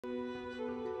Hello,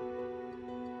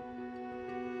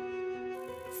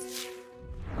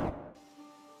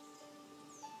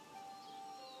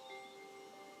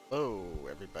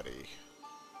 everybody.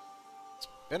 It's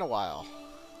been a while.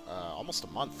 Almost a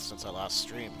month since I last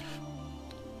streamed.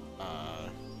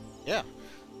 Yeah.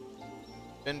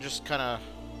 Been just kind of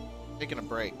taking a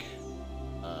break.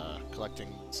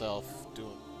 Collecting myself,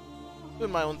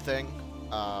 doing my own thing.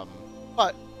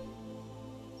 But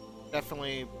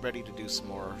definitely ready to do some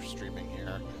more streaming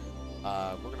here.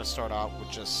 We're going to start out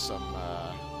with just some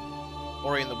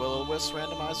Ori and the Will-O-Wisp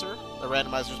randomizer. The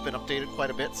randomizer's been updated quite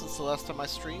a bit since the last time I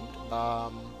streamed.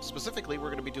 Specifically, we're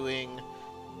going to be doing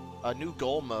a new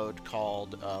goal mode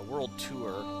called World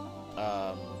Tour.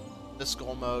 This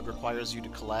goal mode requires you to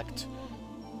collect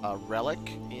a relic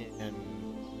in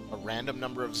a random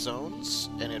number of zones,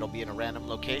 and it'll be in a random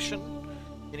location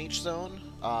in each zone.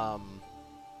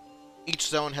 Each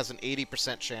zone has an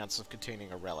 80% chance of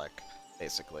containing a relic,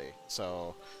 basically.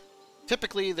 So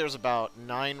typically, there's about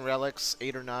 9 relics,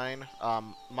 8 or 9.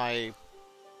 My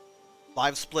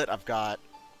live split, I've got,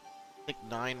 I think,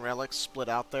 9 relics split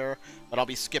out there, but I'll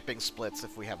be skipping splits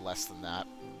if we have less than that.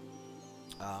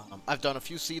 I've done a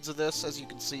few seeds of this, as you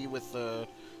can see, with the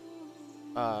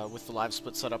live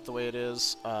split set up the way it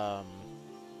is. And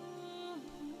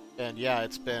yeah,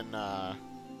 it's been a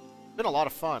lot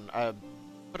of fun. I've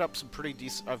gotten some pretty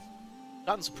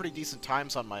decent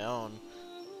times on my own.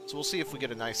 So we'll see if we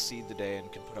get a nice seed today and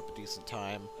can put up a decent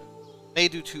time. May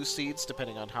do 2 seeds,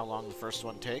 depending on how long the first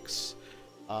one takes.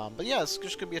 But yeah, it's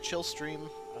just going to be a chill stream.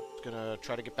 I'm going to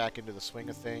try to get back into the swing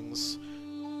of things.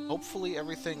 Hopefully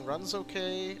everything runs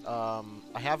okay.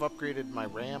 I have upgraded my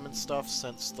RAM and stuff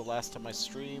since the last time I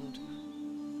streamed.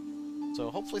 So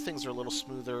hopefully things are a little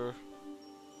smoother.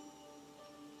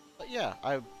 But yeah,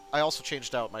 I also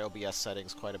changed out my OBS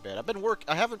settings quite a bit.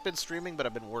 I haven't been streaming, but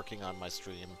I've been working on my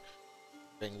stream.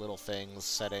 Little things,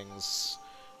 settings,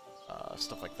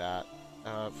 stuff like that.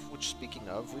 Which, speaking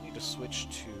of, we need to switch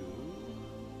to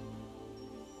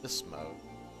this mode.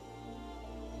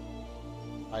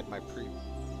 Hide my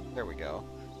There we go.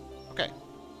 Okay.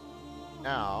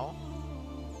 Now,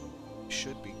 we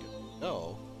should be good to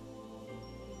go.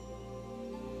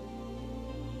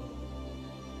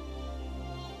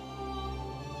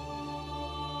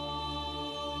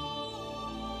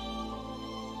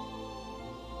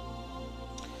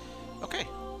 Okay,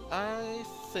 I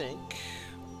think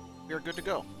we are good to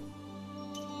go.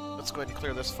 Let's go ahead and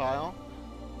clear this file.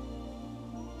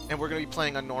 And we're going to be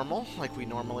playing on normal, like we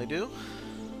normally do.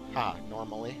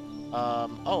 Normally.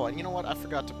 Oh, and you know what? I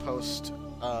forgot to post,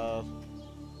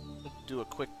 do a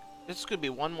quick... It's going to be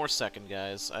one more second,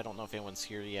 guys. I don't know if anyone's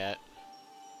here yet.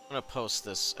 I'm going to post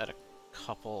this at a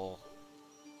couple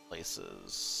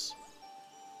places.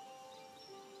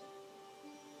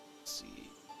 Let's see.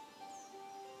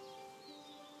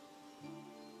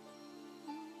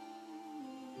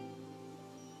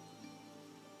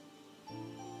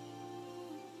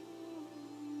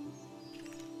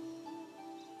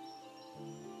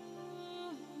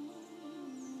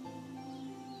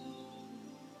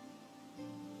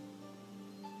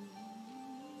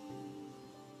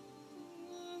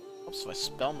 Oops, if I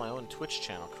spell my own Twitch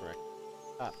channel correct.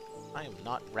 I am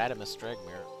not Radimus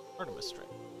Dragmere. Artemis Drag.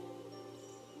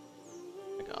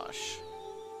 Oh my gosh.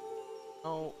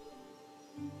 Oh.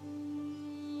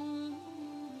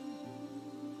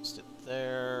 Just it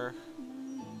there.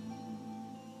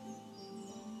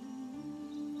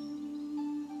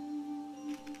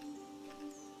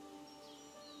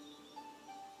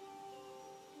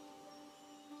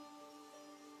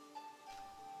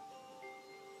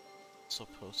 Also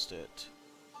post it.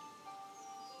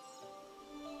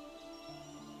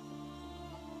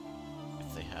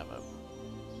 If they have a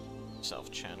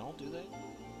self-channel, do they?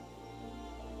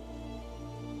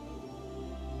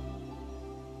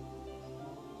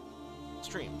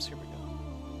 Streams, here we go.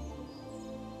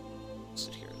 Post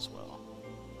it here as well.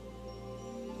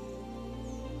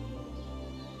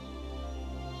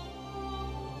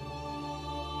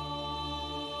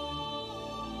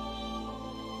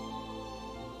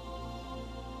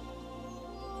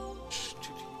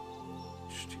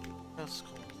 That's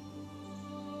cool.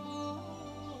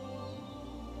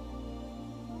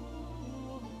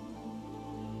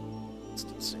 Let's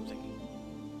do the same thing.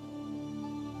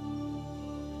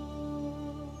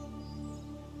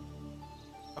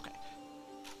 Okay.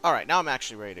 Alright, now I'm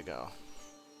actually ready to go.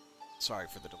 Sorry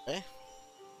for the delay.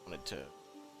 Wanted to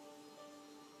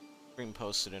stream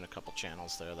posted in a couple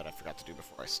channels there that I forgot to do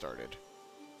before I started.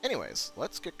 Anyways,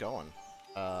 let's get going.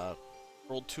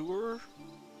 World Tour,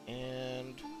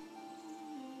 and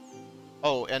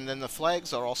Oh, and then the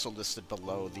flags are also listed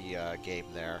below the game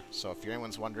there. So if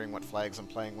anyone's wondering what flags I'm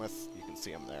playing with, you can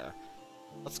see them there.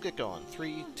 Let's get going.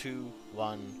 3, 2,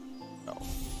 1, go.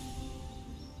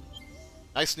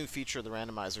 Nice new feature of the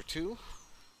Randomizer 2.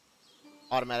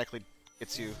 Automatically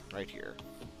gets you right here.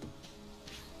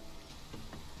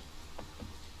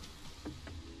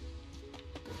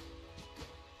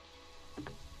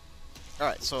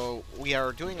 Alright, so we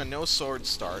are doing a no sword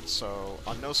start, so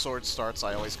on no sword starts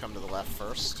I always come to the left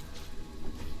first.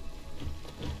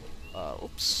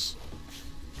 Oops.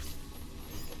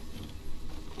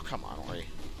 Come on, Ori.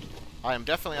 I am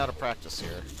definitely out of practice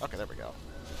here. Okay, there we go.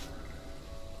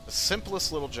 The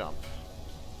simplest little jump.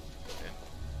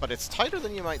 But it's tighter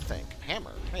than you might think.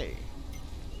 Hammer, hey.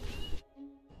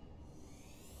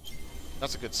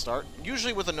 That's a good start.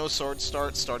 Usually with a no sword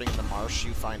start, starting in the marsh,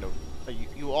 you find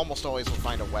you almost always will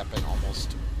find a weapon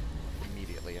almost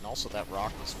immediately. And also that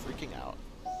rock was freaking out.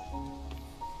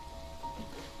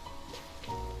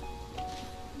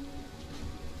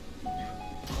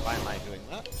 Why am I doing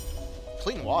that?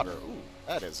 Clean water. Ooh,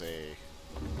 that is a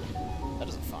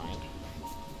find.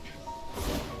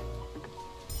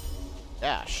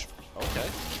 Dash. Okay.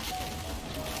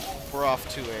 We're off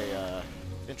to a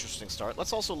interesting start.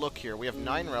 Let's also look here. We have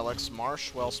 9 relics: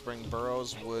 marsh, wellspring,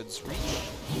 burrows, woods, reach,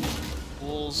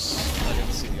 pools. I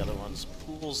didn't see the other ones.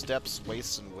 Pools, depths,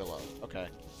 wastes, and willow. Okay.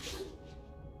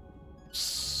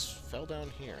 Fell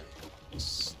down here.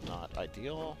 It's not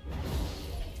ideal.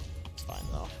 It's fine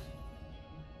though.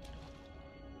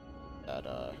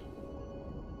 That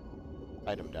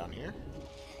item down here.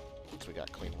 So we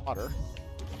got clean water.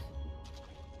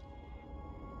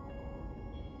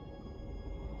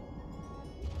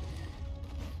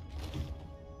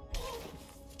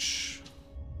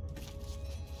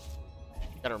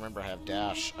 Gotta remember I have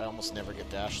dash. I almost never get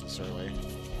dash this early.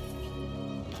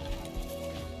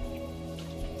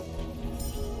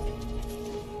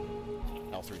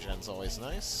 Health regen's always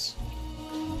nice.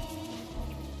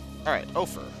 Alright,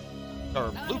 Ophir.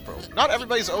 Or Looper. Not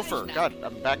everybody's Ophir. God,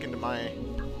 I'm back into my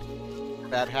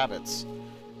bad habits.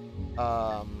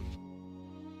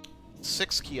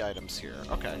 6 key items here.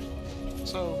 Okay.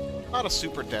 So, not a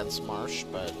super dense marsh,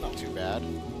 but not too bad.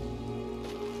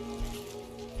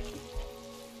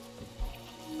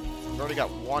 We've already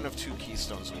got 1 of 2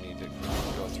 keystones we need to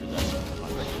go through that.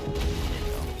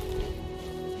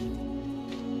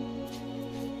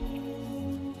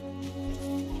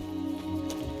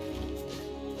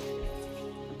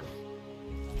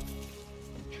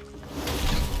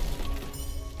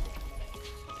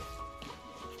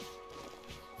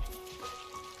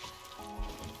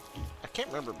 I can't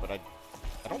remember, but I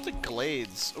don't think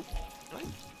Glades... Oh, can I?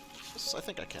 Yes, I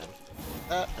think I can.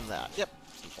 That and that. Yep.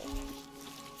 Simple.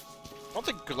 I don't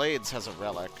think Glades has a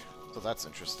relic, so that's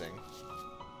interesting.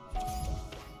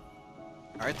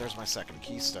 Alright, there's my second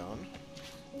keystone.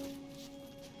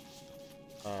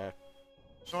 You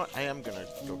know what? I am gonna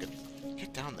go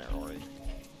get down there, Ori.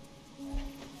 I'm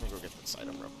gonna go get this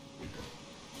item real quick.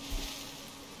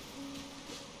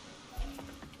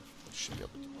 Should be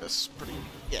able to do this pretty,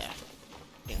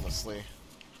 painlessly.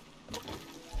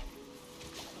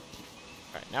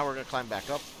 Alright, now we're gonna climb back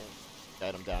up.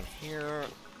 Item down here.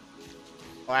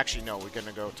 Oh, actually, no, we're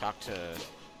gonna go talk to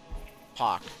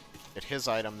Hawk, get his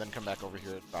item, then come back over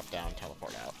here, drop down,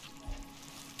 teleport out.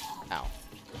 Ow.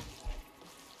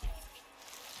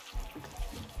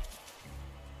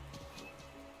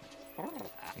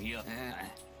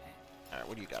 Alright,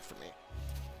 what do you got for me?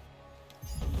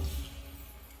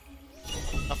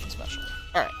 Nothing special.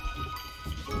 Alright.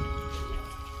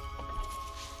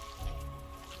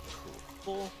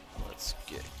 Cool. Let's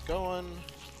get going.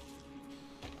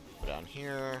 Go down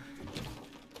here.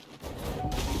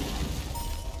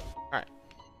 Alright.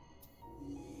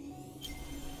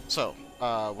 So,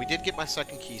 we did get my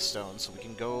second keystone, so we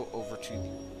can go over to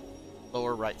the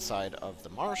lower right side of the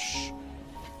marsh.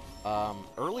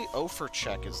 Early Ophir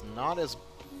check is not as...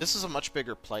 This is a much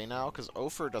bigger play now, because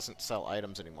Ophir doesn't sell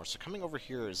items anymore, so coming over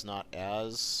here is not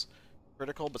as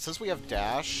critical, but since we have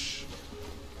dash,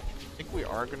 I think we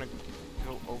are going to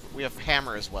go over... We have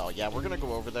hammer as well. Yeah, we're going to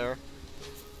go over there.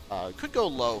 Could go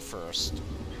low first.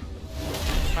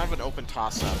 Kind of an open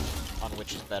toss-up on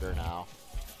which is better now.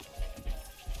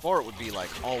 Or it would be, like,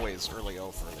 always early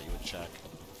Ophir that you would check.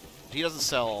 He doesn't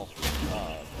sell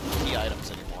key items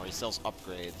anymore. He sells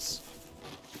upgrades.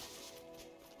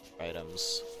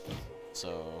 Items.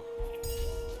 So...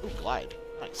 Ooh, glide.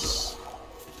 Nice.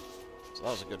 So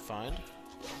that was a good find.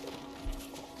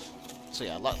 So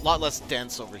yeah, a lot less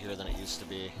dense over here than it used to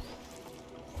be.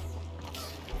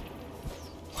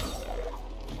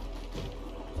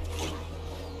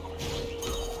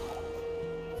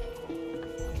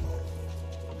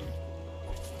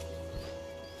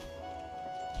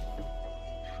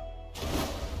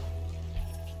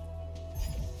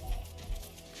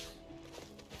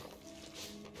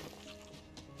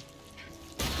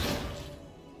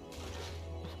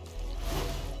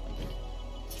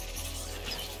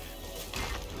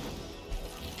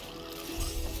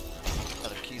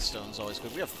 keystone's always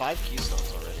good. We have 5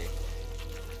 keystones already.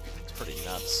 It's pretty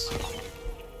nuts.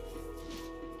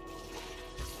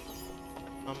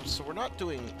 So we're not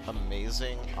doing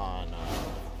amazing on,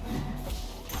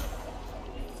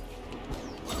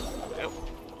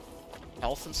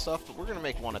 health and stuff, but we're gonna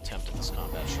make one attempt at this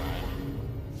combat shrine.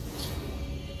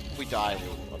 If we die,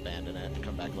 we'll abandon it and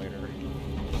come back later.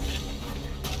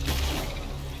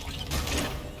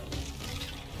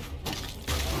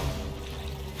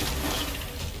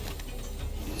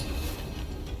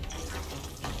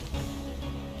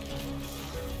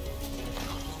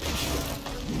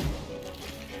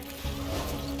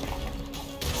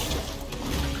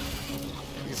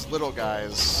 Little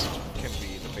guys can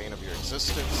be the bane of your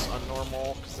existence on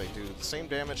normal, because they do the same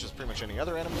damage as pretty much any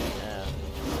other enemy, and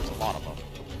there's a lot of them.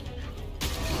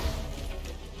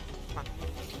 Huh.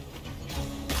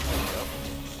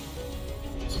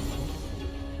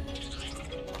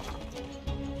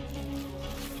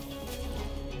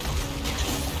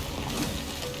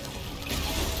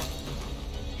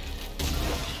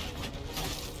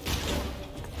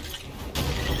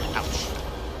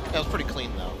 Ouch. That was pretty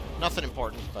clean, though. Nothing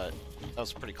important, but that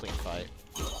was a pretty clean fight.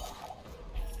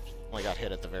 Only got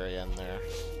hit at the very end there.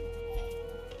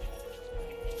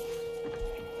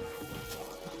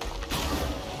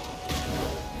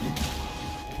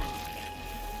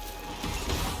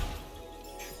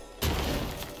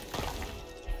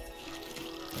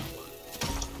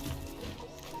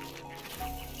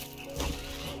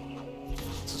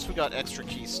 Since we got extra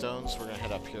keystones, we're gonna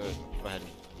head up here and go ahead and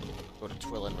go to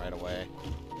Twillin right away.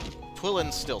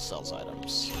 Twillin still sells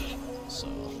items, so...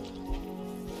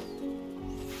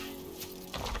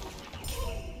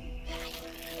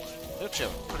 Oops, yeah,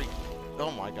 pretty... Oh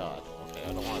my god. Okay,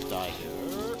 I don't want to die here.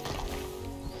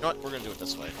 You know what? We're gonna do it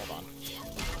this way. Hold on.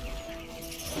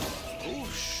 Oh,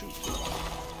 shoot.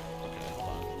 Okay, hold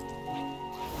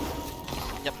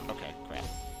on. Yep, okay, crap.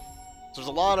 So there's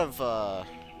a lot of,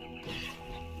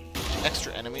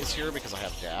 extra enemies here because I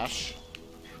have dash.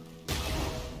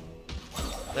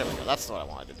 There we go, that's what I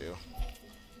wanted to do.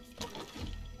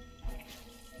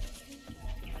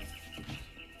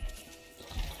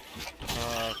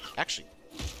 Actually,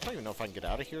 I don't even know if I can get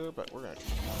out of here, but we're gonna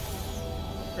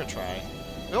try.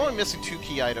 We're only missing 2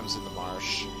 key items in the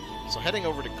marsh, so heading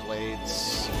over to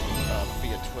Glades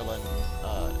via Twillin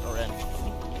or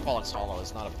Pollux Hollow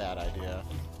is not a bad idea.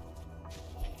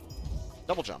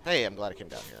 Double jump. Hey, I'm glad I came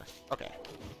down here. Okay.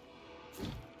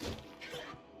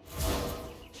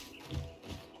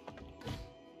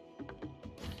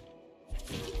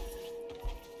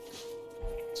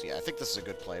 So yeah, I think this is a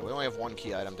good play. We only have 1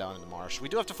 key item down in the marsh. We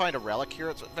do have to find a relic here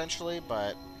eventually,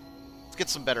 but let's get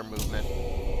some better movement.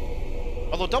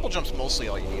 Although double jump's mostly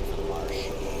all you need for the marsh.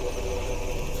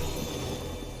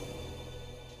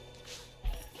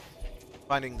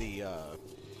 Finding the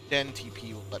Den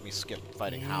TP will let me skip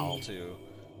fighting Howl too.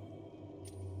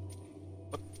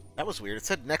 But that was weird. It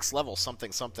said next level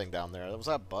something something down there. Was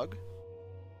that a bug?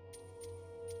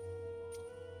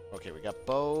 Okay, we got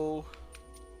bow.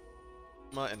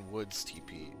 And Woods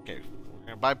TP. Okay, we're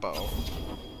gonna buy bow.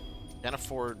 Can't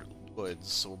afford Woods,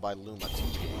 so we'll buy Luma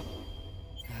TP.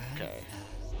 Okay.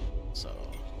 So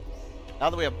now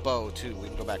that we have bow too, we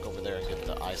can go back over there and get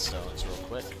the eye stones real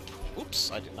quick.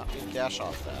 Oops, I did not mean to dash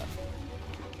off that.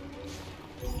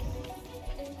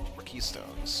 More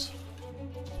keystones.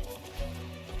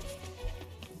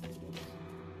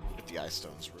 Get the eye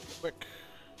stones real quick.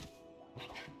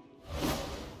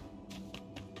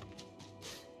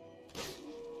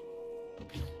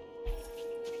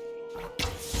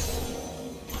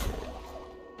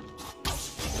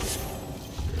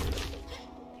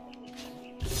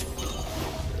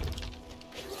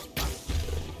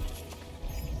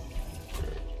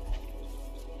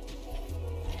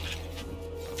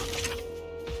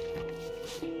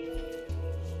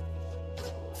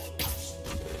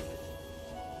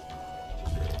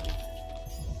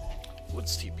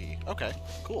 TP. Okay,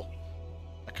 cool.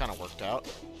 That kind of worked out.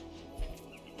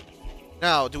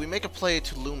 Now, do we make a play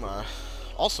to Luma?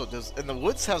 Also, and the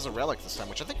Woods has a relic this time,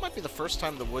 which I think might be the first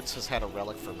time the Woods has had a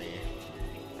relic for me.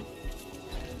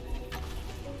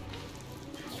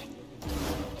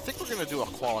 I think we're gonna do a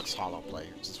Pollux Hollow play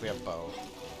since we have bow.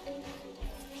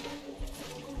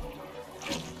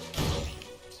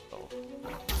 So,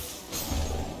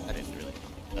 I didn't really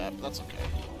do that, but that's okay.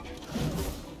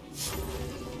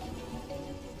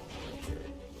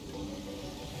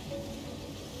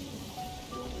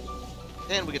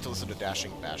 And we get to listen to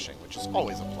Dashing Bashing, which is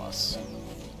always a plus.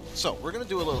 So, we're going to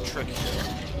do a little trick here.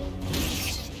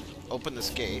 Open this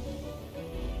gate.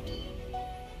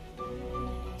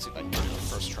 Let's see if I can get it the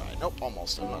first try. Nope,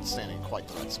 almost. I'm not standing quite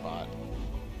the right spot.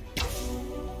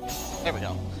 There we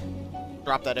go.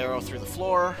 Drop that arrow through the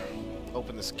floor.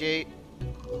 Open this gate.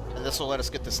 And this will let us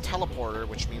get this teleporter,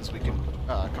 which means we can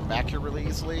come back here really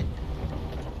easily.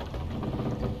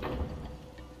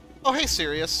 Oh, hey,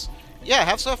 Sirius. Yeah,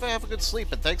 have a good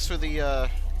sleep, and thanks for the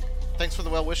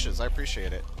well wishes. I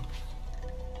appreciate it.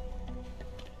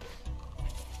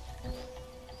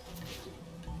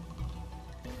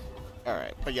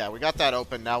 Alright, but yeah, we got that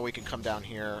open. Now we can come down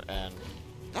here, and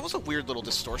that was a weird little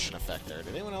distortion effect there.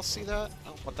 Did anyone else see that? I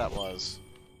don't know what that was.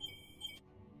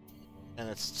 And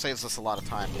it saves us a lot of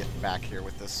time getting back here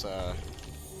with this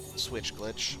switch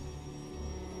glitch.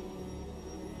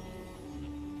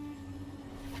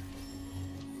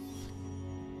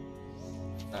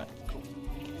 Alright, cool.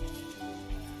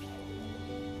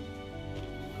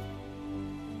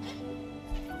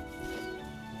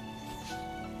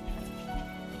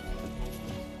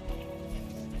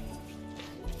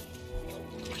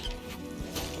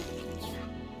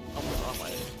 Oh, wrong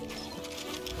way.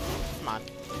 Come on.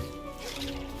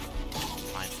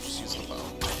 Fine, just use the bow.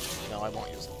 No, I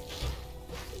won't use it.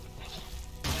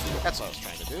 That's what I was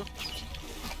trying to do.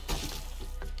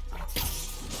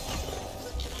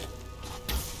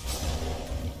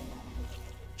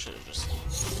 Should have just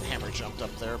hammer jumped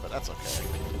up there, but that's okay.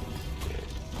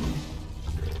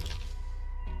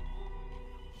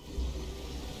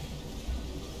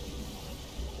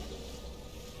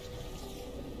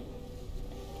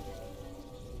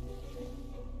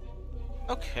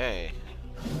 Okay.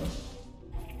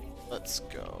 Let's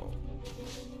go.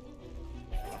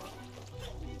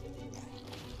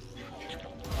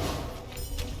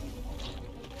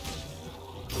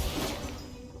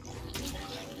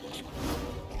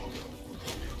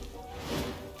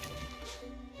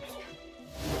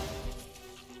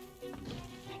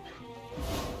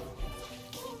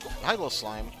 Hi, little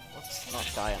slime. Let's not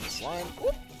die on the slime.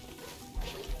 Whoop.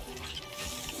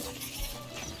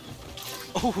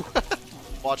 Oh,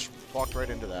 walked right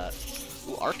into that.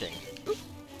 Ooh, arcing. Oop.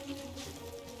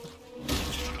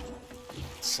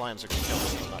 Slimes are gonna kill me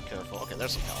if I'm not careful. Okay,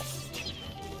 there's some health.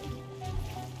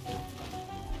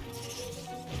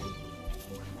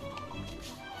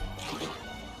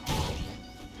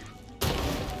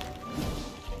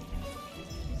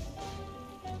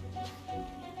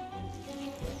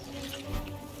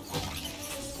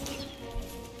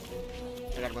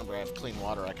 I gotta remember I have clean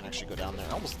water. I can actually go down there.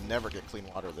 I almost never get clean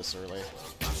water this early.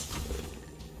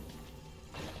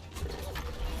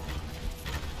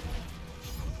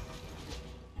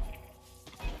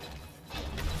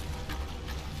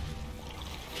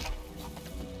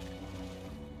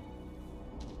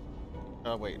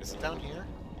 Oh, wait, is it down here?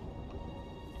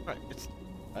 Right, it's...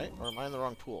 Right? Or am I in the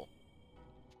wrong pool?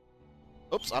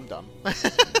 Oops, I'm dumb.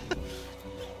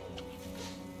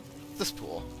 This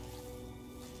pool.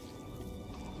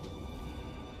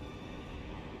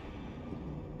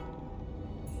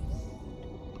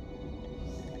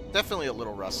 Definitely a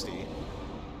little rusty.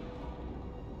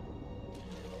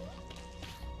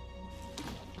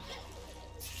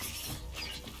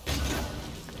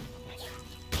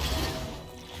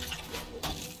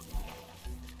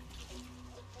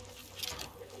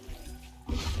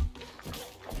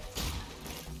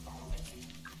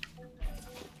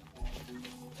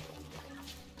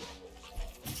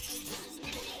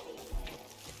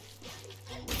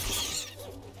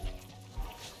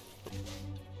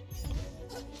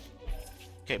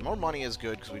 Okay, more money is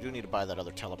good, because we do need to buy that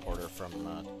other teleporter from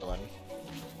Dylan.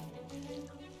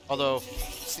 Although,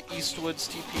 it's the Eastwoods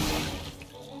TP.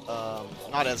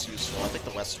 Not as useful. I think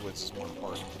the Westwoods is more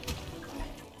important.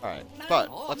 Alright,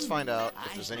 but let's find out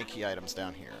if there's any key items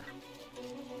down here.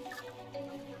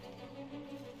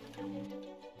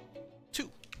 Two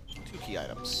key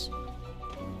items.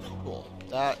 Cool.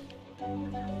 That...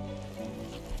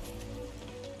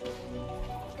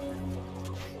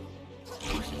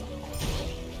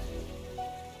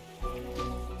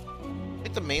 I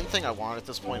think the main thing I want at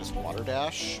this point is Water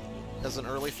Dash as an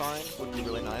early find. Would be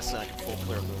really nice, and I can full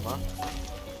clear Luma.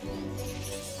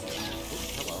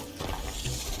 Hello.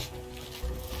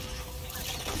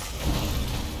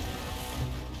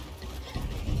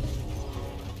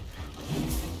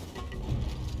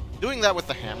 Doing that with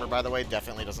the hammer, by the way,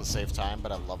 definitely doesn't save time,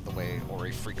 but I love the way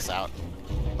Ori freaks out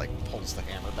and, like, pulls the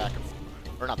hammer back and forth.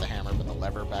 Or not the hammer, but the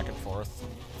lever back and forth.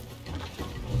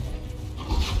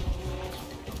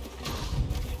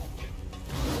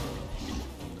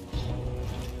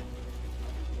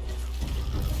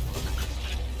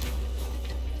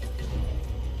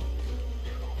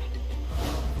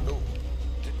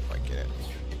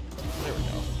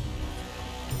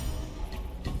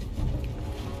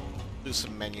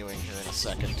 Some menuing here in a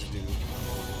second to do.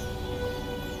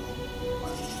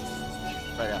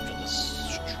 right after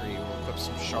this tree. We'll equip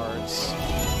some shards.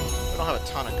 We don't have a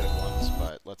ton of good ones,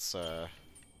 but let's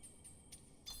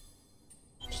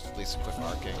just at least equip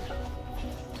arcing.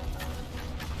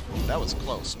 Ooh, that was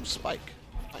close. Ooh, spike.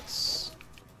 Nice.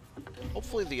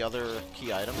 Hopefully the other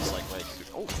key items, like right here.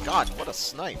 Oh god, what a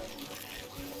snipe!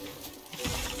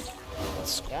 That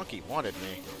Squonky wanted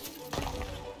me.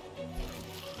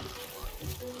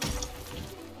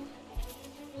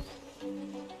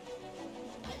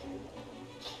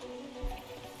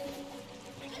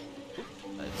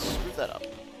 I screwed that up.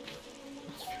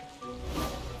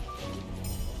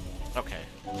 Okay.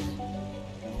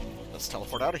 Let's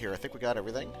teleport out of here. I think we got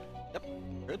everything. Yep,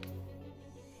 good.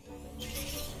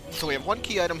 So we have one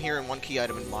key item here and one key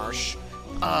item in Marsh.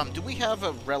 Do we have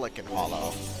a relic in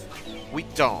Hollow? We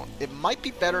don't. It might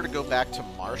be better to go back to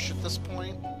Marsh at this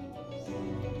point.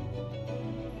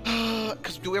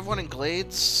 Because do we have one in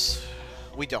Glades?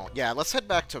 We don't. Yeah, let's head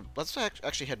back to... Let's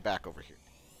actually head back over here.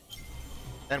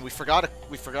 And we forgot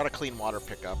a clean water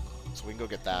pickup, so we can go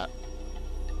get that.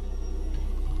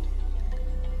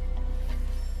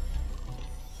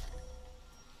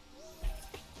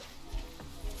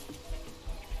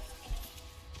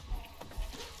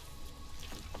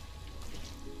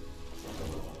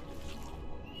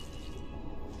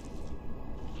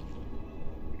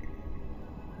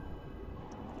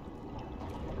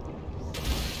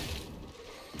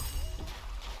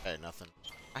 Okay, nothing.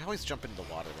 I always jump into the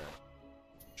water there.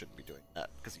 Shouldn't be doing that,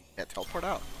 because you can't teleport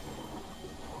out.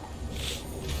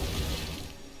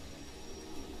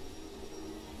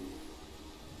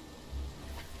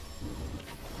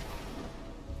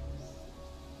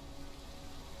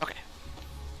 Okay.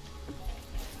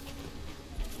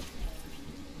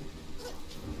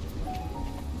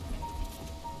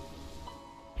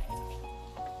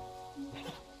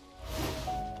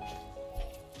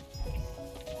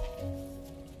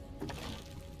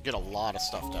 Get a lot of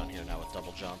stuff down here now with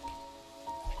double jump.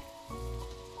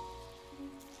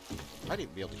 Might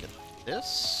even be able to get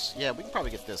this. Yeah, we can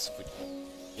probably get this if we...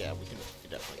 Yeah, we can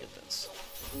definitely get this.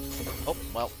 Oh,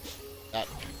 well, that...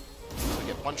 We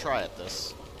get one try at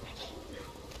this.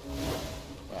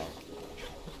 Well,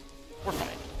 we're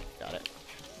fine. Got it.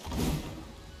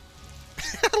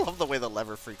 I love the way the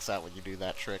lever freaks out when you do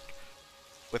that trick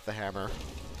with the hammer.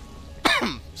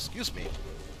 Excuse me.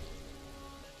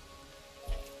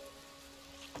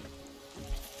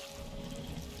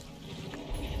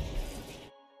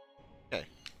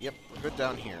 Yep, we're good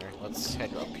down here. Let's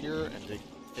head up here and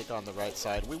take on the right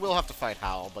side. We will have to fight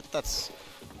Howl, but that's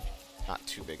not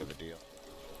too big of a deal.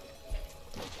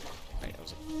 Right, that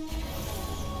was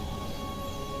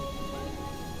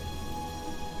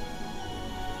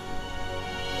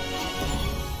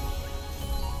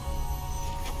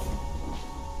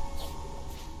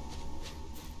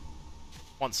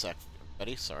One sec,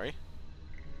 everybody, sorry.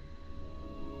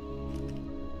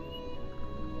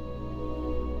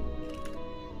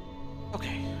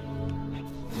 Okay.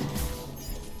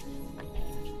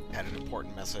 Had an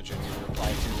important message I need to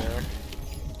reply to there.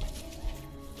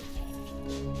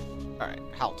 Alright,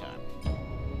 Howl time.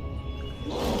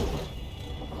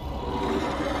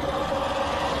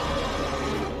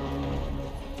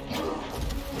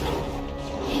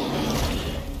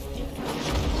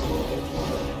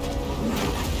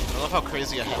 I love how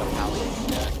crazy ahead of Howl you can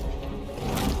get.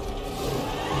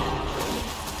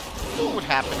 What would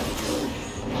happen if you...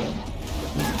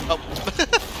 Oh,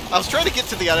 I was trying to get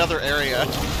to the other area.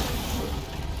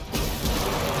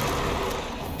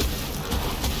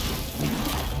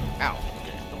 Ow.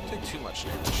 Okay, don't take too much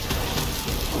damage.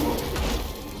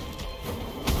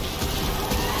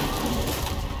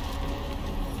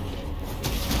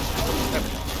 There we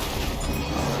go.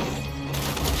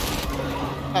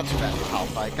 Not too bad for Howl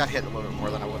fight. Got hit a little bit more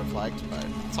than I would have liked, but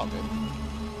it's all good.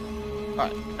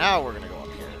 Alright, now we're gonna go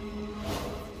up here.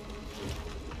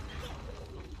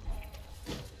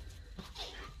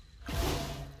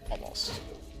 Almost.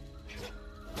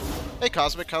 Hey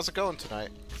Cosmic, how's it going tonight?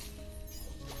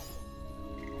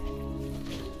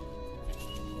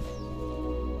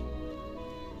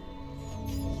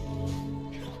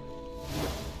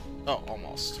 Oh,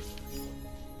 almost.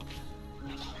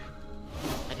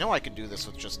 I know I could do this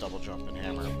with just double jump and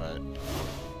hammer, but...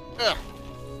 Ugh,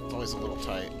 it's always a little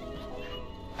tight.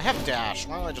 I have dash,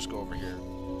 why don't I just go over here?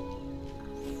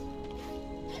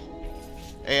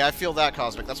 Hey, I feel that,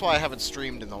 Cosmic. That's why I haven't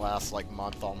streamed in the last, like,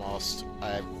 month almost.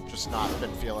 I've just not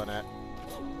been feeling it.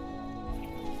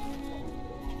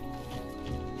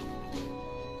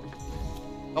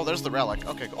 Oh, there's the relic.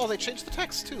 Okay. Oh, they changed the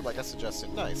text, too, like I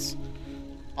suggested. Nice.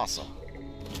 Awesome.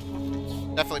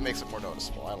 Definitely makes it more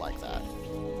noticeable. I like that.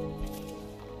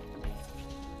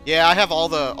 Yeah, I have all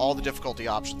the difficulty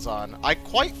options on. I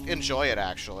quite enjoy it,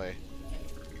 actually.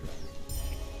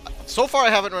 So far, I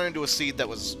haven't run into a seed that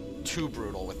was too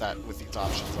brutal with these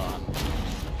options on.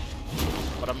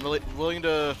 But I'm really willing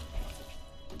to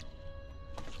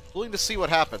see what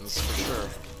happens for sure.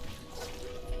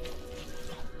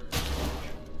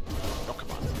 Oh,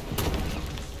 come on.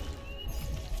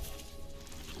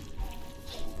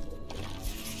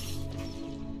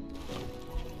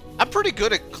 I'm pretty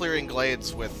good at clearing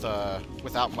glades with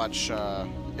without much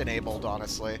enabled,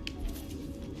 honestly.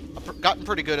 I've gotten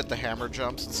pretty good at the hammer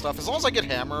jumps and stuff. As long as I get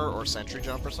hammer or sentry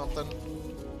jump or something.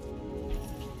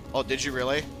 Oh, did you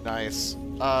really? Nice.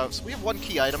 So we have one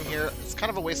key item here. It's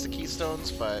kind of a waste of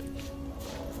keystones, but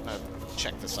I'm gonna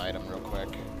check this item real quick.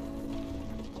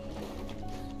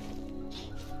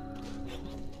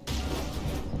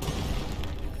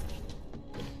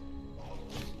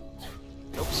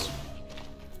 Oops.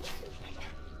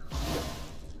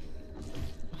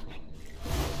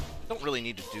 Don't really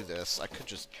need to do this. I could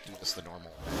just do this the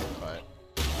normal way, but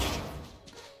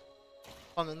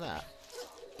fun than that.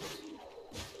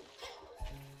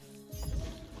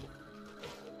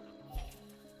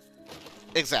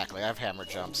 Exactly, I have hammer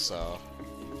jumps, so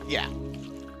yeah.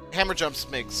 Hammer jumps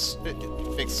makes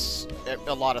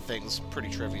a lot of things pretty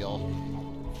trivial.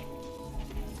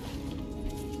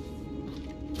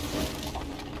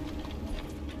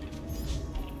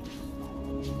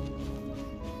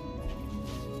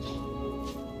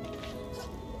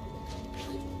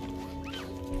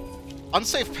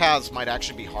 Unsafe paths might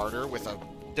actually be harder with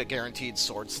a guaranteed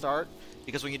sword start,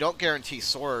 because when you don't guarantee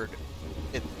sword,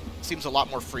 it seems a lot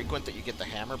more frequent that you get the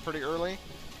hammer pretty early.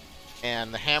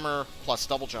 And the hammer plus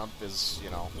double jump is, you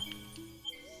know,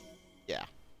 yeah,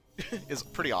 is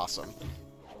pretty awesome.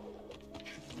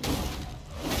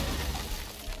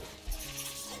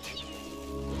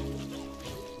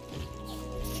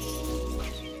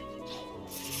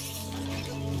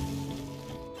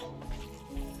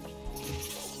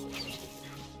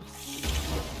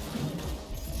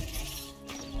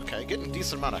 Okay, getting a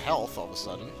decent amount of health all of a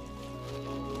sudden.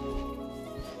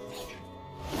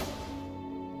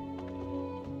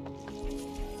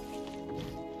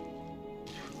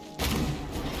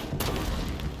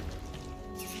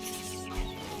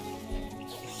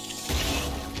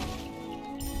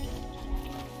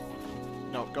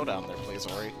 No, go down there, please,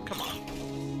 Ori. Come on.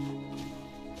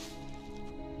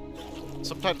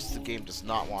 Sometimes the game does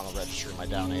not want to register my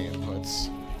down A inputs.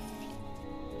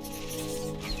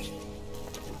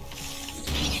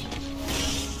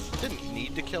 Didn't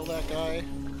need to kill that guy.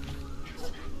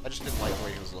 I just didn't like the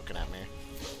way he was looking at me.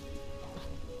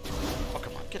 Oh,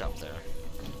 come on, get up there.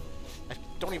 I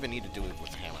don't even need to do it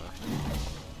with the hammer.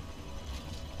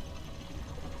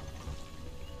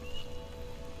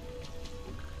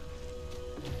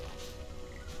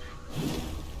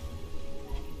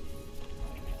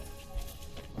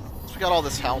 So we got all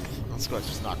this health. Let's go ahead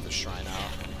and just knock this shrine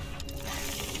out.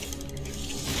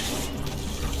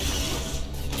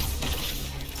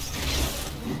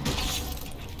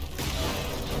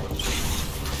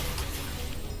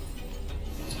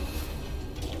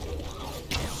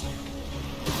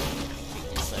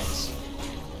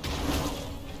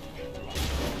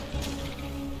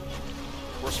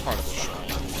 Worst part of the shrine.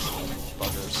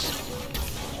 Buggers.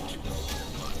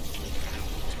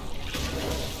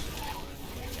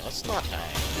 Yeah, let's not die.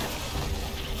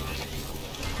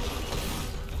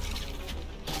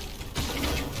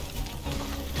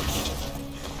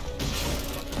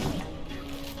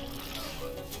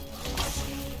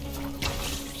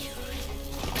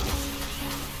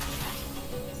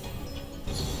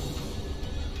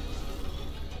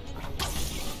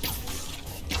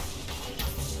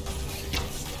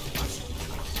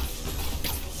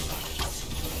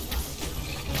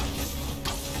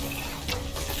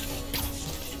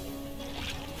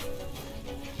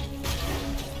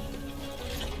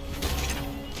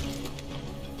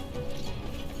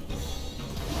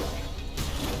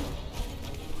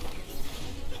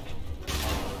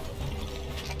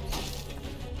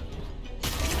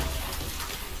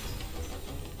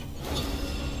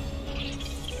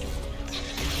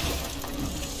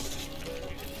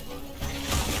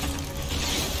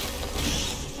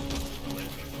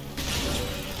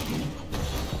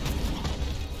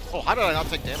 Oh, how did I not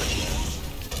take damage yet?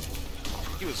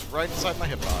 He was right inside my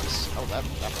hitbox. Oh, that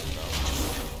worked out.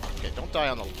 Okay, don't die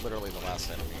on literally the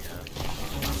last enemy here.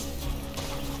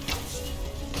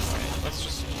 Alright, let's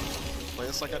just play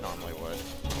this like I normally would.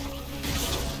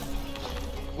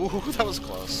 Ooh, that was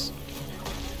close.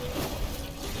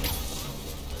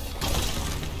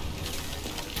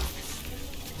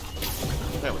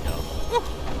 There we go. Woo!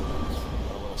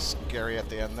 Got a little scary at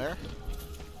the end there.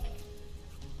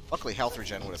 Luckily, health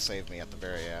regen would have saved me at the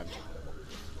very end.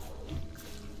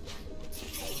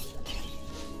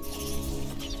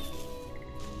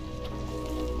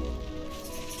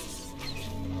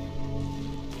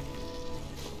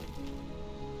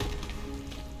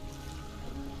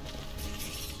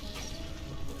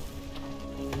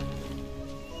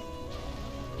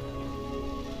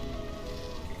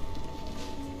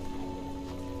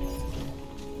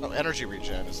 Oh, energy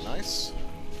regen is nice.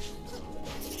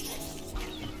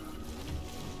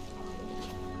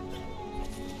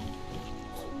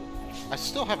 I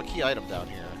still have a key item down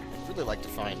here. I'd really like to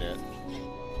find it.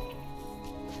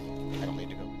 I don't need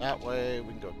to go that way.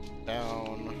 We can go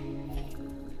down.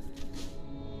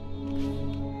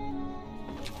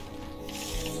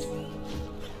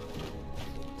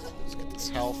 Let's get this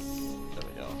health. There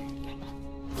we go.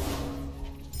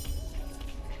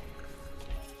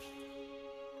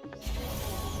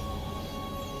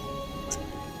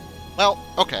 Well,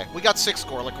 okay. We got 6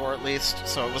 Gorlicore at least,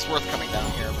 so it was worth coming down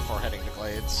here before heading to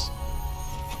Glades.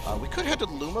 We could head to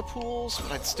Luma Pools,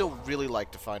 but I'd still really like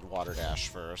to find Water Dash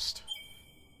first.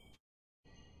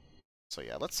 So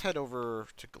yeah, let's head over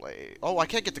to Glades. Oh, I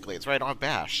can't get to Glades, right? I don't have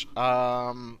Bash.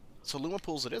 So Luma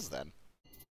Pools it is then.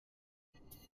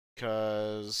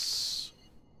 Because...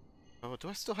 Oh, do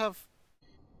I still have...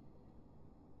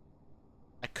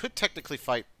 I could technically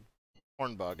fight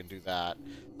Hornbug and do that.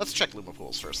 Let's check Luma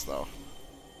Pools first, though.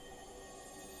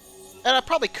 And I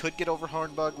probably could get over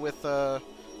Hornbug with,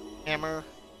 Hammer.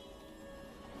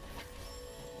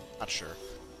 Not sure.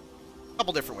 A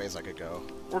couple different ways I could go.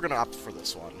 We're gonna opt for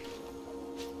this one.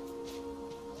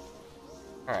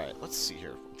 Alright, let's see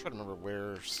here. I'm trying to remember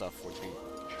where stuff would be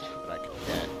that I could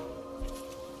get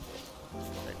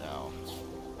right now.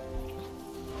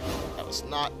 That was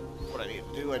not what I needed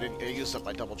to do. I used up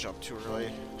my double jump too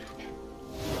early.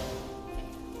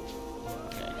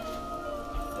 Okay.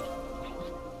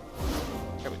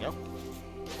 There we go.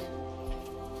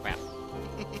 Crap.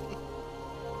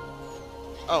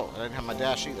 Oh, I didn't have my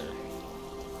dash either.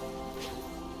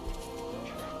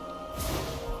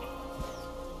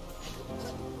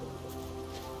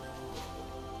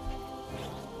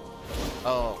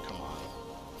 Oh, come on.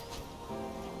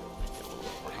 Get a little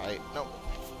bit more height. Nope.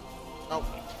 Nope.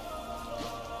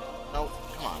 Nope.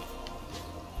 Come on.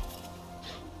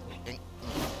 Ding.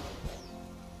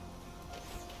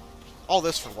 All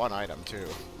this for one item, too.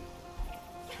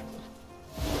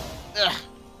 Ugh.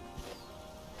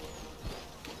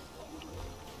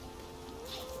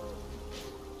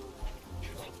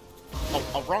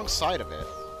 Oh, wrong side of it.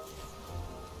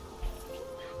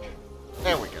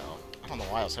 There we go. I don't know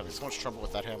why I was having so much trouble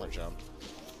with that hammer jump.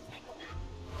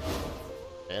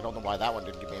 Okay, I don't know why that one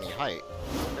didn't give me any height.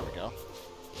 There we go.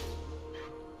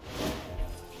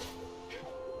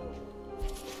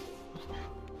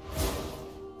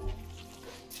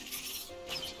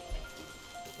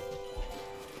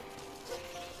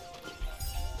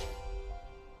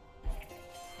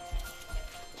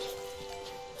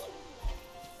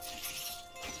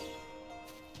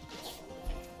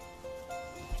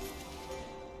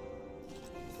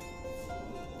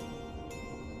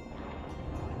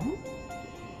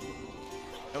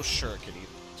 No shuriken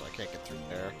either, so I can't get through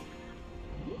there.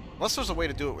 Unless there's a way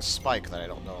to do it with Spike that I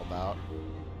don't know about.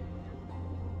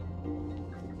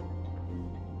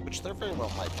 Which there very well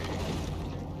might be.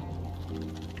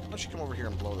 Why don't you come over here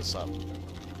and blow this up?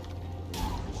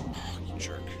 Oh, you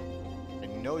jerk. I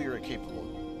know you're a capable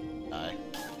guy.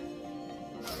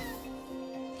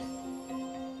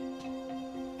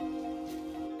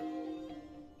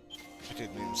 I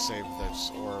didn't even save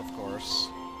this ore, of course.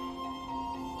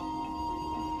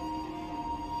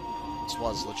 This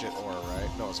was legit ore, right?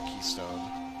 No, it was a keystone.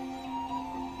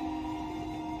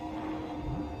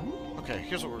 Okay,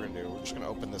 here's what we're gonna do. We're just gonna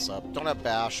open this up. Don't have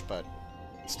Bash, but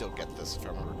still get this if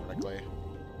I remember correctly.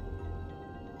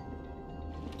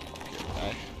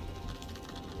 Okay.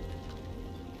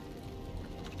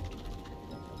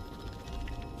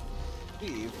 I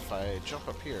believe if I jump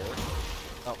up here...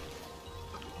 Oh.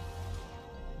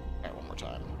 Alright, one more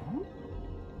time.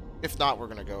 If not, we're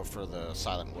going to go for the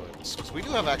Silent Woods. Because we do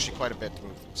have actually quite a bit to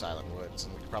move through Silent Woods,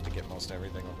 and we could probably get most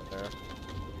everything over there.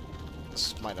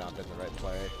 This might not have been the right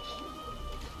play.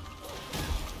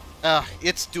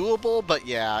 It's doable, but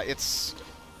yeah, it's...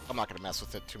 I'm not going to mess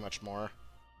with it too much more.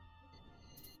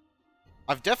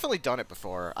 I've definitely done it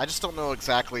before. I just don't know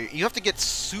exactly... You have to get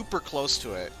super close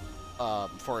to it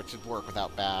for it to work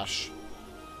without Bash.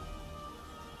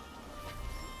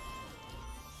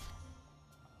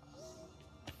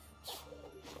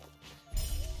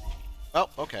 Oh,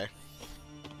 okay.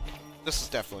 This is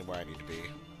definitely where I need to be.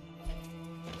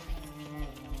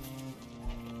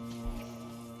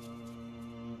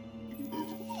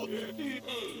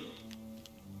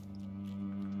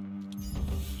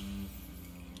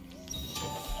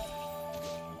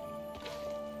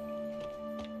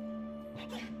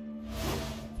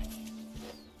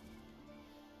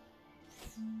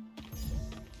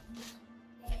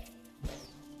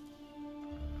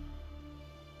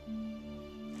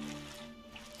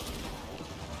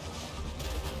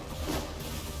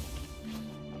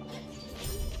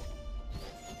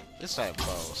 At least I have bow,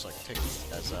 so I can take these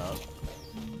guys out.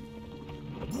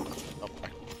 Oh,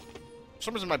 for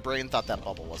some reason my brain thought that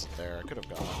bubble wasn't there. I could have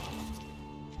gone.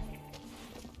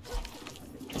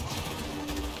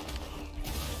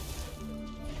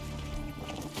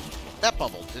 That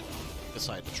bubble did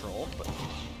decide to troll, but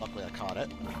luckily I caught it.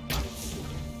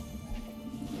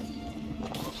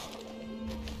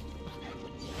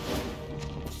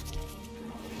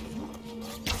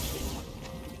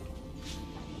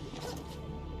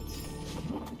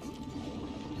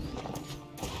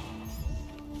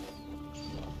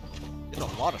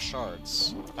 A lot of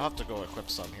shards. I'll have to go equip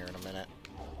some here in a minute.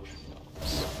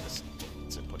 Let's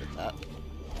input in that.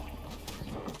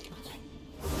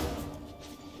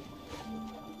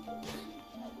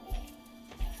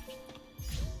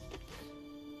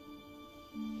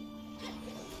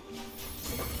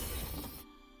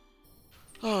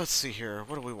 Oh, let's see here.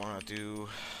 What do we want to do?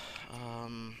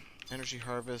 Energy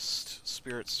harvest,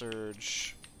 spirit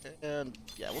surge, and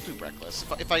yeah, we'll do reckless.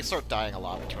 If I start dying a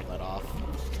lot, I'll turn that off.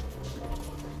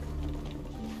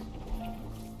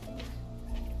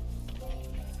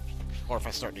 Or if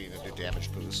I start needing to do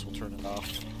damage boost, we'll turn it off.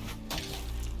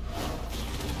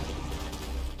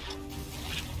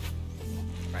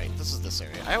 Right, this is this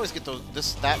area. I always get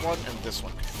those, that one and this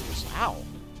one confused. Ow!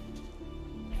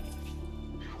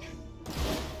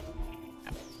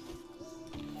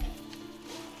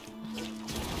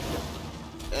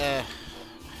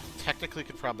 Technically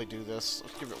could probably do this.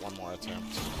 Let's give it one more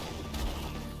attempt.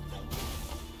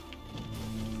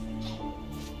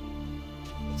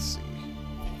 Let's see.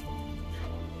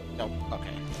 Nope, okay.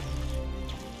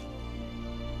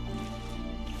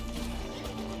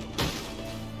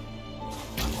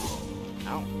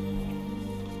 Ow.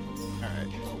 Alright.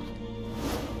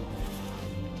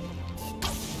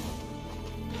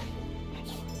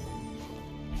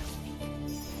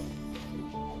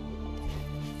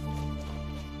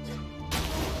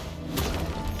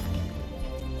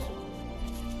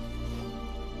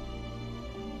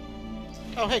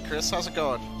 Oh, hey Chris, how's it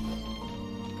going?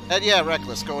 And yeah,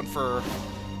 reckless, going for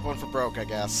broke, I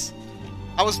guess.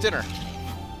 How was dinner?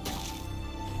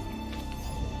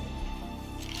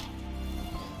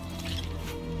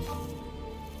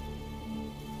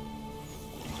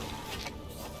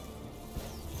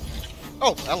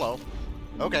 Oh, hello.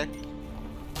 Okay.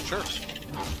 Sure.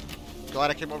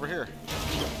 Glad I came over here.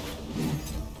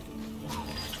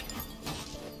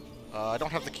 I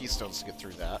don't have the keystones to get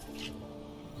through that.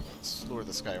 Let's lure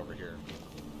this guy over here.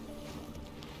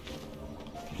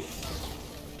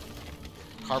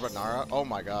 Carbonara? Oh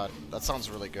my god, that sounds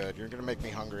really good. You're gonna make me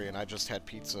hungry, and I just had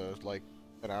pizza, like,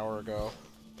 an hour ago.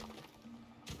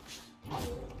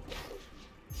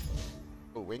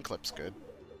 Oh, wing clip's good.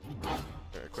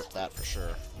 Better equip that for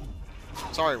sure.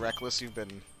 Sorry, Reckless, you've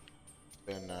been,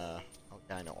 oh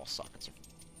yeah, I know all sockets are...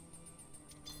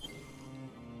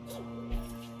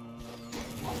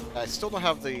 I still don't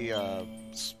have the,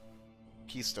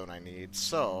 keystone I need,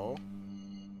 so...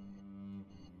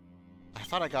 I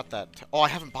thought I got that... Oh, I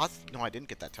haven't bought... No, I didn't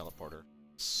get that teleporter.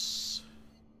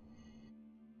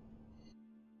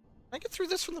 Can I get through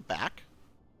this from the back?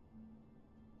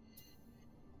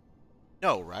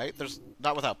 No, right? There's...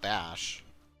 Not without Bash.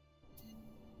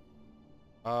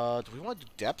 Do we want to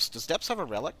do Depths? Does Depths have a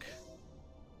relic?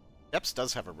 Depths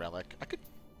does have a relic. I could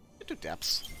do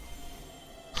Depths.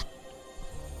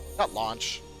 Got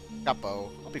Launch. Got Bow.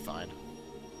 I'll be fine.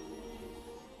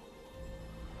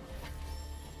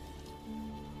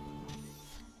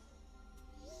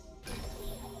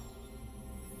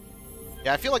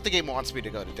 Yeah, I feel like the game wants me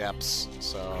to go to Depths,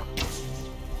 so...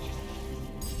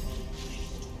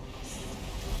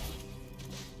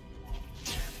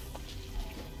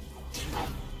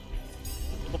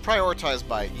 We'll prioritize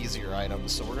by easier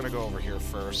items, so we're gonna go over here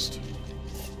first.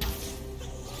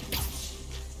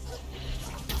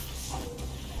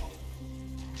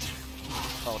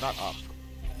 Oh, not up.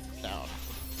 Down.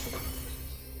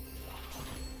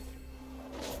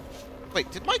 Wait,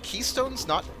 did my keystones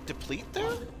not deplete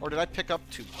there? Or did I pick up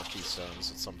 2 more keystones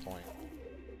at some point?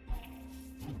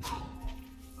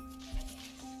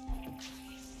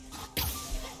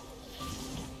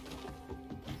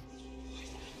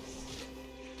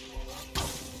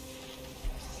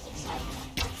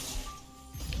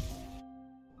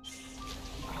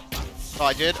 Oh,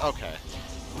 I did? Okay.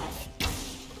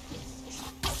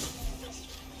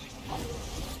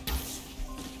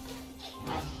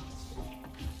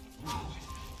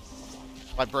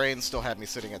 My brain still had me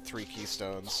sitting at 3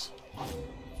 keystones.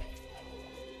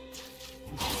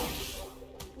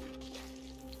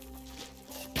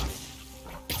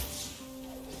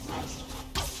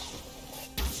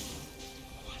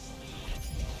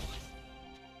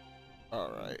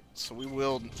 Alright, so we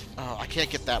will... Oh, I can't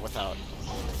get that without...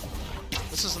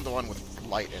 This isn't the one with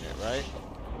light in it, right?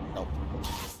 Nope.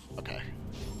 Okay.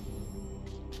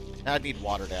 I'd need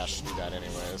Water Dash to do that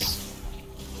anyways.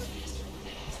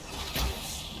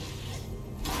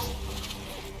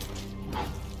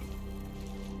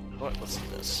 What? Let's do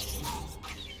this.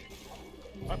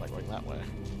 Why am I going that way?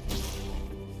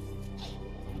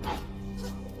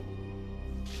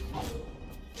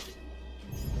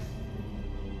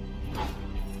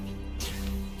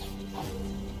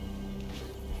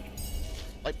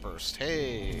 Light Burst,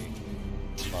 hey!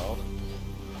 Well.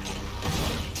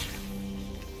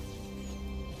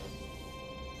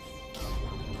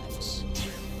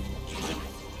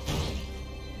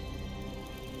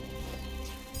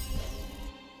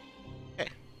 Okay.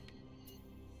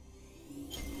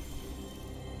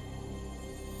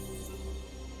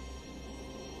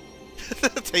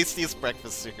 Tastiest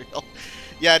breakfast cereal.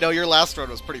 Yeah, no, your last one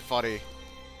was pretty funny,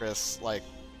 Chris. Like,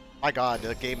 my god,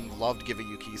 the game loved giving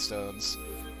you keystones.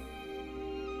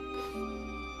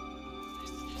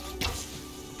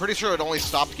 Pretty sure it only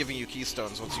stopped giving you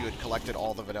keystones once you had collected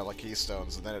all the vanilla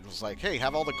keystones, and then it was like, hey,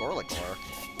 have all the Gorlick bar.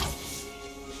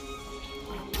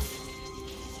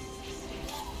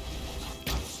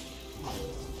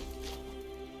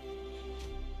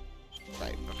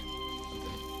 Right, okay.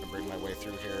 I'm gonna bring my way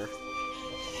through here.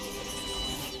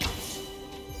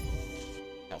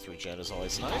 Health regen is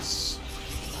always nice.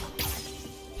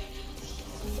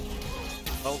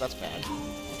 Oh, that's bad.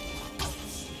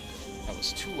 That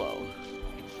was too low.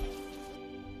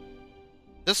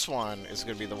 This one is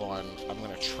going to be the one I'm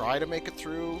going to try to make it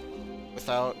through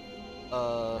without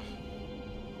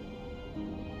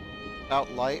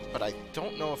light, but I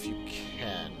don't know if you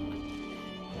can.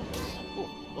 Ooh,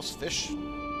 those fish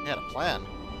had a plan.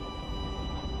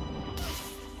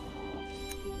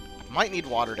 I might need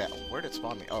Water Dash. Where did it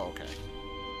spawn me? Oh, okay.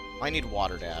 I need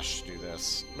Water Dash to do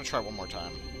this. I'm going to try one more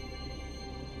time.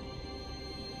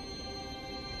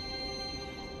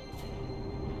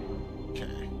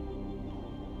 Okay.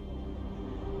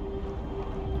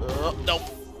 Nope.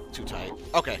 Too tight.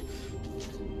 Okay.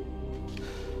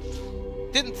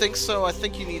 Didn't think so. I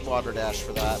think you need Water Dash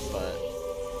for that, but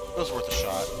it was worth a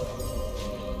shot.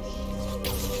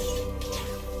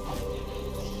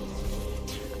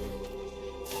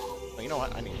 But you know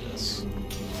what? I need this.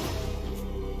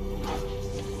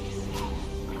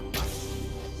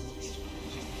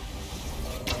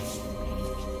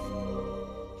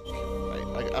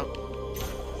 Right. I'm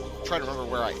trying to remember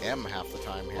where I am half the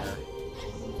time here.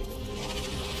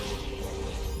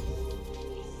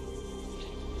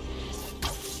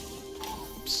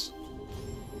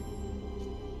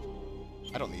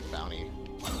 I don't need bounty.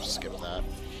 I'll just skip that.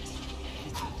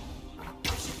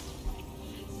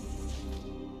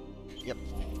 Yep.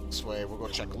 This way, we'll go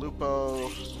check Lupo.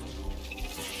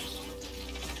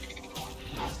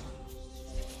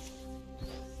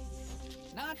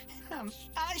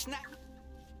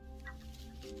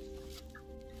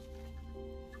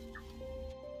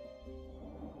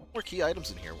 More key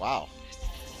items in here. Wow.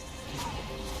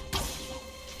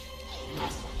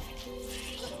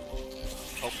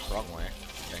 Oh, wrong way, I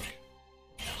think.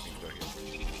 Need to go here.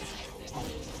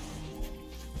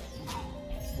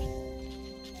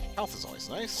 Health is always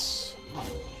nice.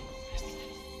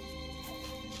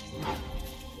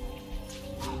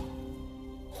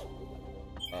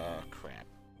 Crap.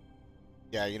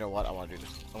 Yeah, you know what? I want to do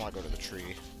this. I want to go to the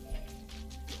tree.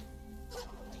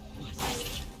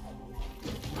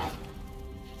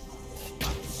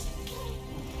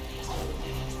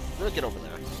 Really get over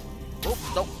there. Oh,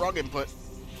 nope, wrong input.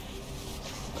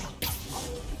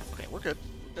 Okay, we're good.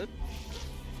 We're good.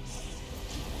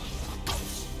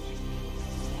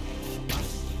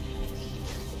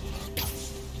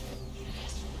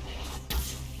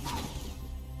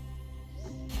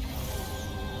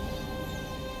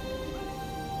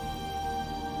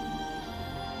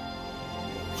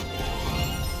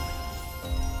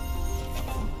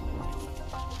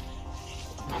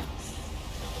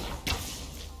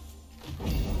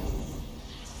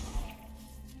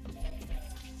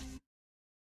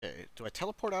 Okay, do I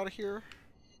teleport out of here?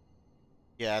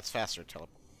 Yeah, it's faster to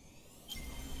teleport.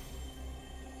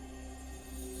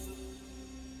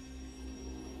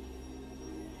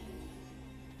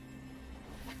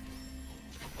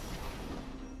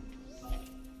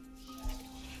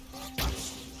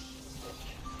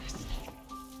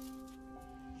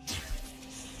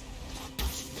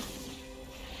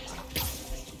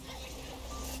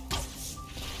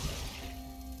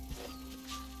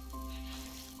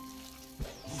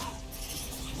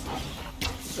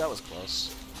 that was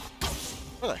close.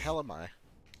 Where the hell am I?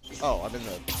 Oh, I'm in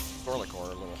the Gorlikor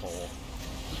little hole.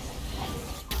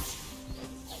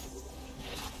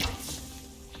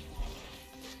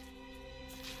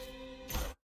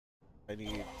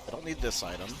 I don't need this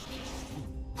item.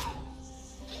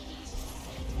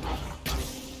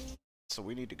 So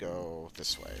we need to go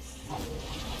this way.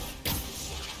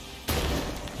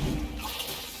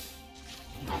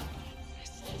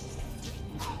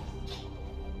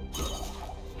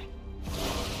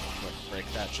 Break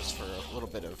that just for a little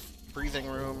bit of breathing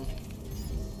room.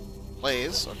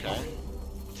 Blaze, okay.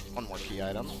 One more key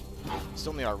item.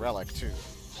 Still need our relic, too.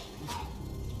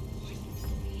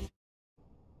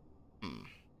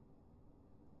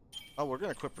 Oh, we're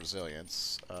gonna equip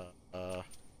resilience. Oh,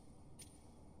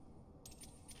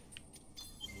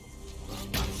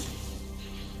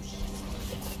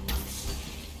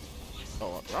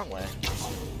 wrong way.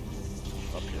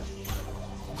 Up here.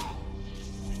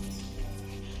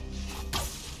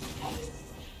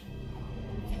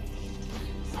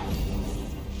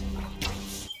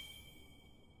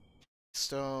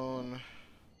 Stone.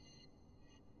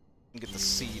 Didn't get the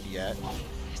seed yet.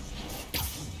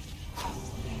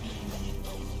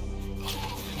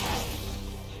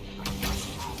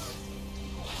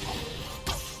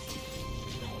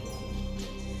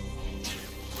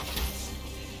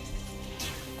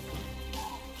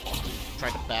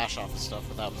 Trying to bash off the stuff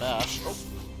without bash. Oh.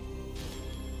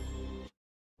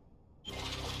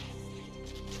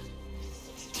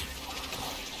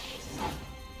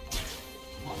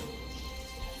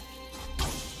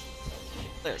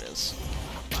 There it is.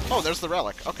 Oh, there's the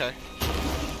relic. Okay.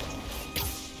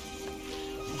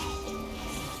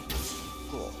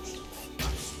 Cool.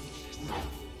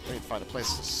 I need to find a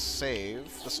place to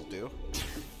save. This'll do.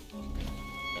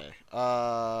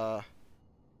 Okay.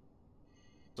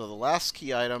 So the last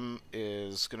key item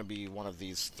is going to be one of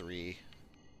these three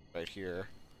right here.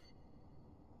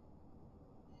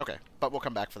 Okay, but we'll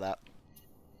come back for that.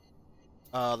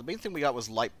 The main thing we got was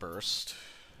Light Burst,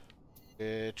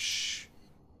 which...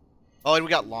 Oh, and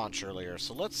we got Launch earlier,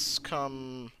 so let's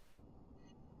come...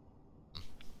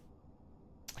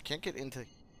 I can't get into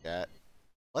yet.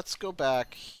 Let's go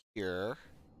back here.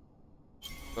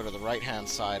 Go to the right-hand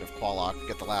side of Qualok,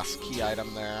 get the last key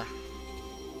item there.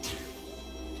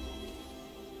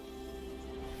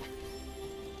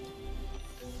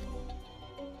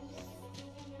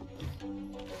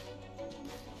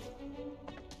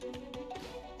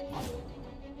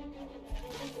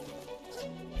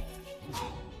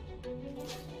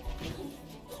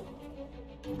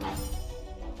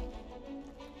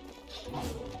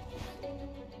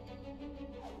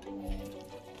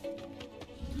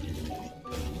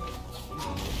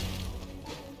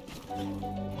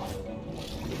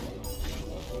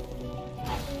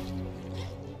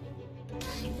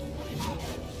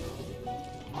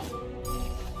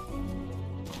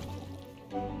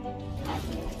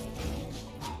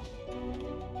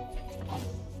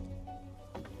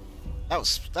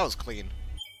 That was clean.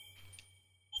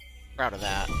 Proud of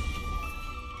that.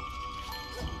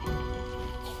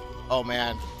 Oh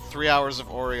man, 3 hours of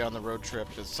Ori on the road trip.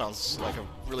 It sounds like a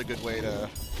really good way to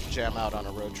jam out on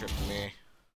a road trip to me.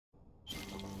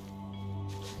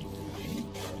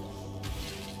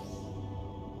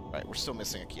 Right, we're still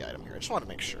missing a key item here. I just want to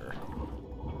make sure.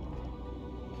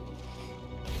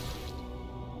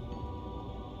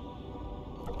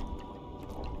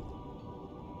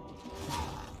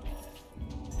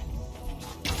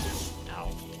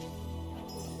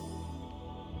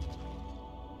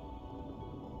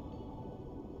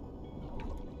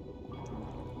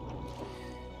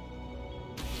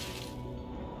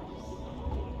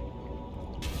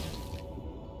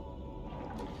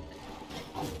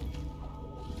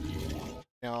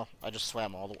 No, I just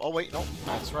swam all the... Oh, wait, no.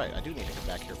 That's right. I do need to come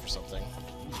back here for something.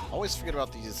 Always forget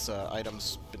about these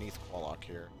items beneath Qualok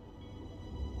here.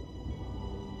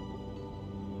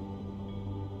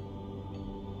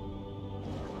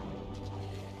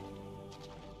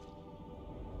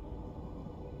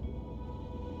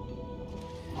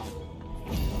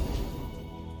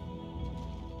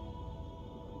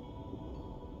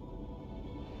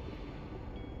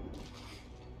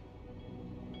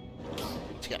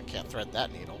 Yeah, can't thread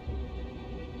that needle.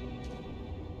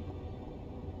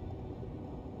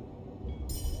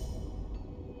 Do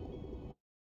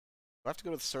I have to go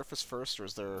to the surface first, or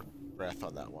is there breath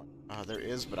on that one? There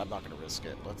is, but I'm not going to risk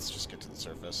it. Let's just get to the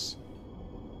surface.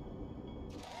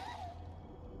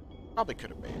 Probably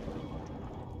could have made it.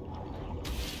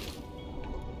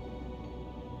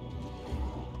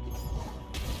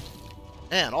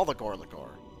 Man, all the Gorlikor.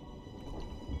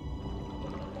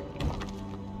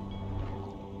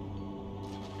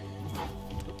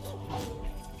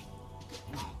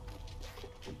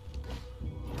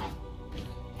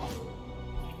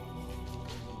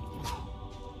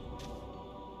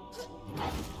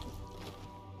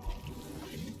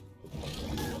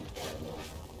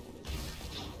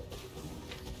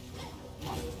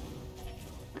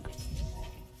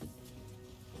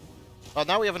 Well,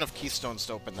 now we have enough keystones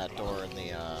to open that door in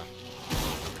the,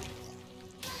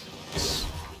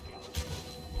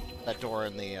 that door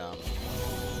in the,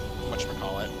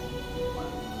 whatchamacallit.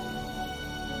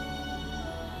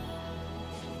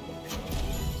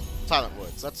 Silent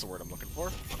Woods, that's the word I'm looking for.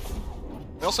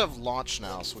 We also have launch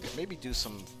now, so we can maybe do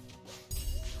some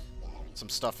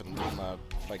stuff in Luma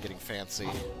by getting fancy. We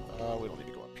don't need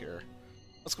to go up here.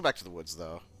 Let's go back to the woods,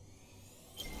 though.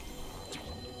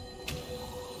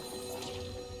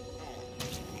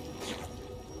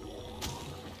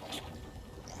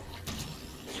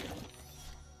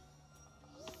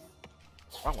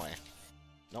 Wrong way.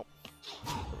 Nope.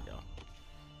 There we go.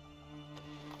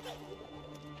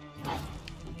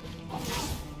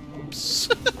 Oops.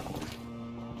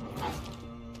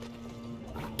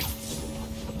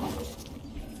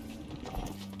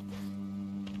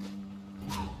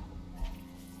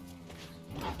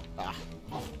 Ah.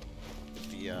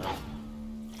 Get the,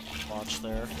 launch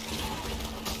there.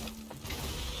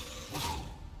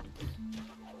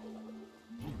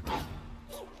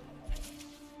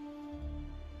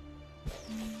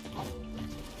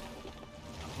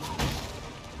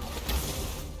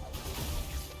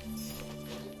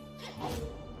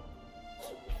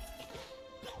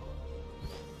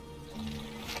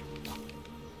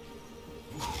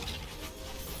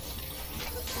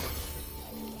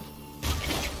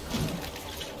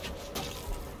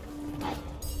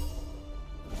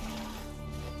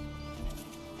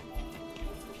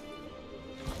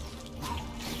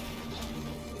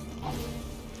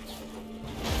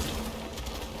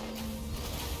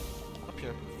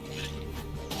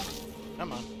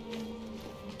 Come on.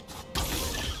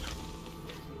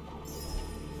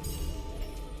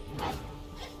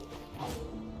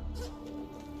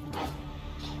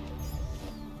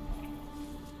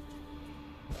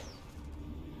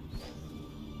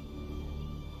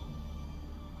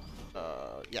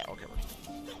 Yeah, okay.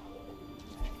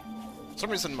 For some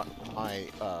reason, my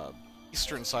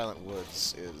Eastern Silent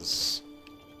Woods is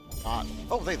not...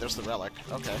 Oh, hey, there's the relic.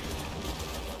 Okay.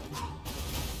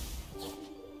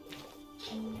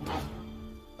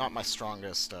 Not my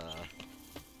strongest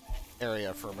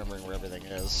area for remembering where everything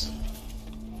is.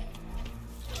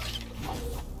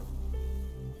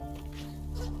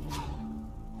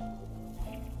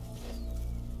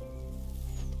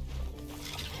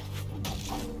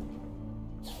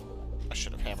 I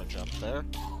should have hammer jumped there.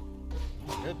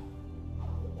 Good.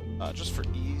 Just for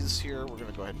ease here, we're going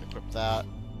to go ahead and equip that.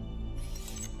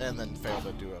 And then fail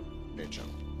to do a big jump.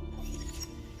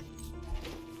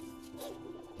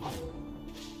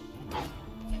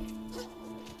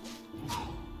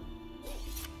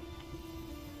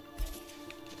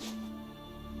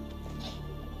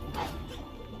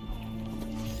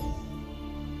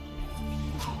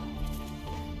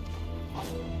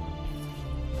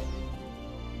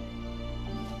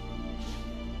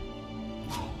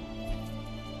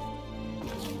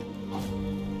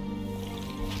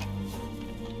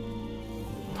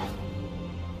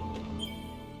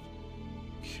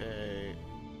 Okay.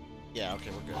 Yeah, okay,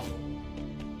 we're good.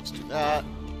 Let's do that.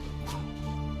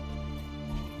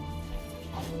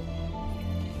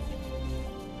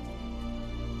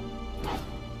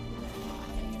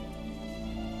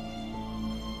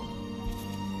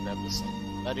 Grab this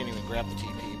thing. I didn't even grab the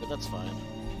TP, but that's fine.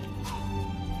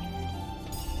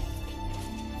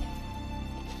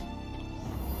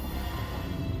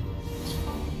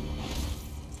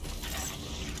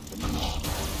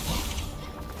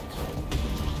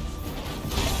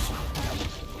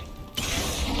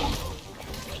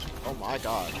 Oh my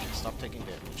god, stop taking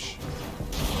damage.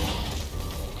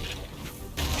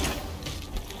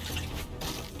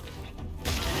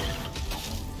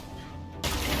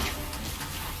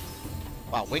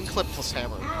 Wow, wing clip plus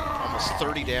hammer. Almost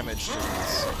 30 damage to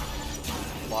these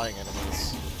flying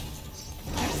enemies.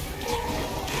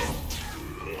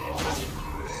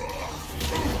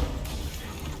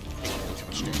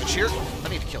 Too much damage here. I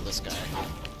need to kill this guy.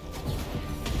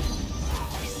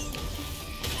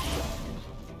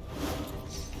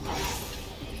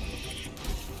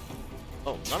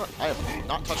 Oh, I have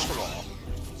not touched the wall.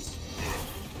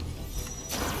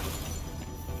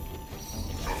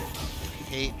 I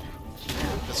hate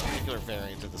this particular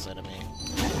variant of this enemy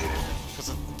because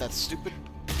of that stupid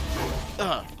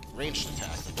ranged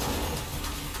attack.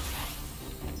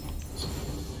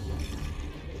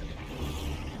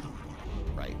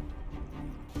 Right.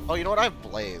 Oh, you know what? I have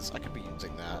Blaze. I could be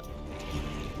using that.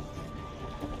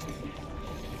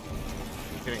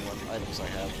 Getting what items I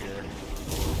have here.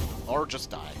 Or just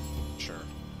die. Sure.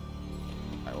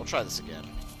 Alright, we'll try this again.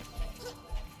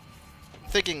 I'm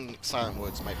thinking Silent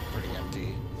Woods might be pretty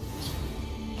empty.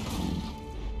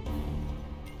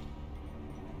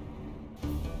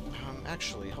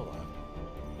 actually, hold on.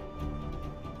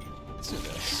 Let's do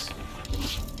this.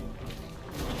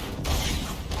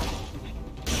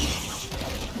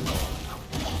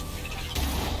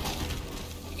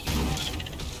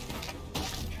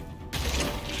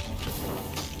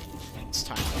 It's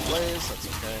time to blaze, that's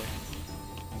okay.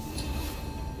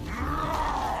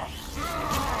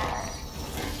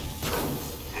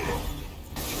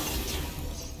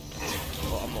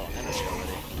 Well, I'm low on energy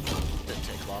already. Didn't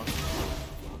take long.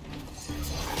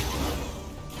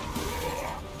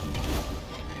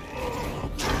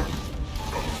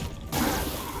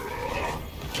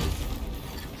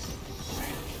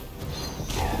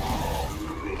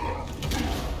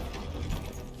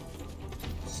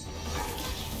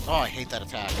 Oh, I hate that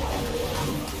attack.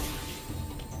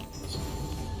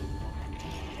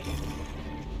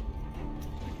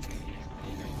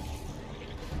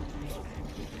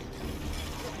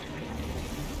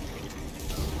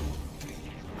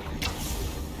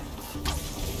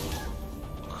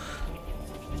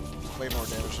 Way more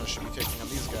damage than I should be taking on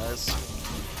these guys.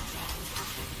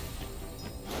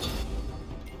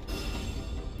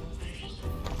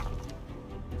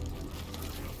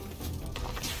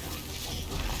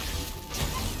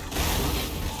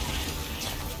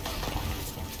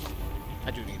 I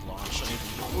do need launch. I need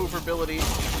maneuverability.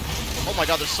 Oh my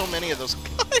god, there's so many of those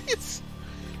guys!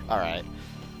 Alright.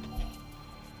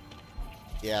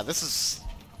 Yeah, this is...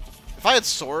 If I had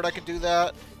sword, I could do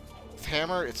that. With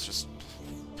hammer, it's just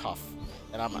tough.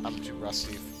 And I'm too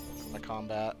rusty for my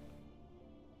combat.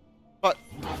 But,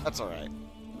 that's alright.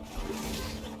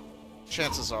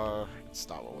 Chances are, it's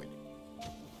not what we need.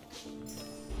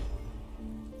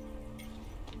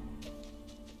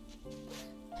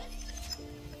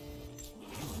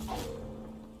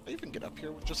 I even get up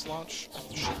here with just launch?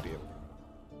 I should be able.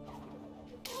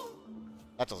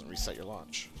 That doesn't reset your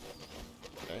launch.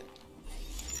 Okay.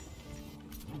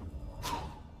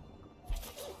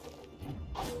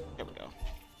 There we go.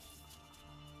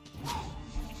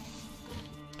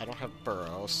 I don't have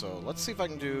burrow, so let's see if I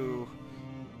can do...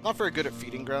 Not very good at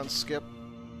feeding ground skip,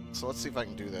 so let's see if I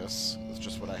can do this. It's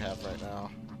just what I have right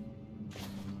now.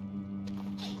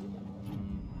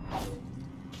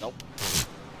 Nope.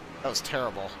 That was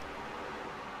terrible.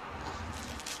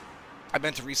 I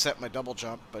meant to reset my double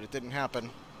jump, but it didn't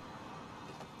happen.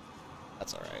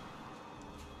 That's alright.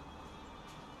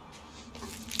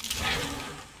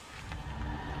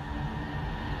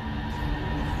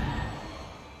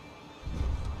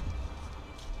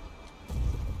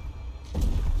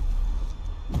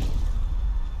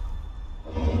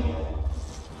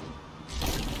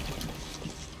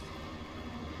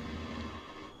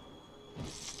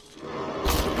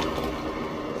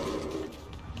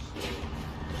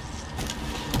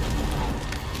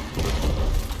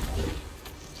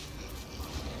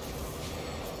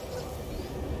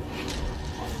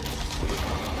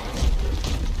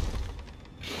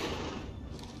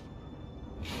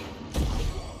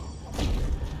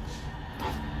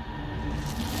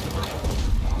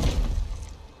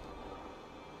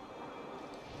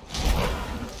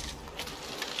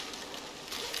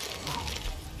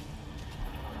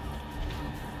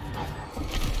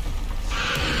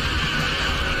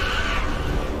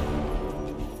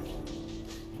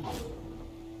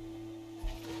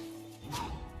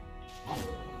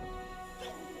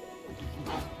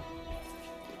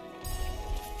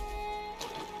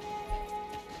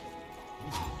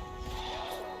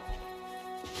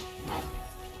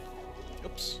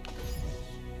 Oops.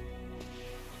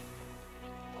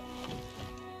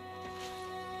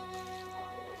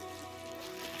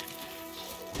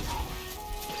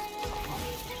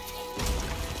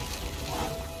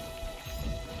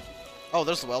 Oh,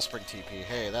 there's the Wellspring TP.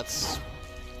 Hey, that's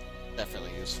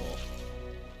definitely useful.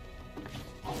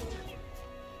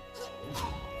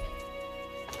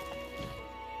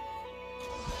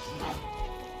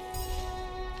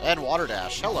 And Water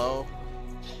Dash. Hello.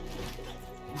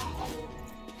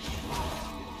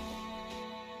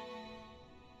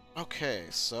 Okay,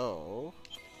 so...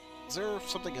 Is there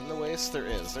something in the waste? There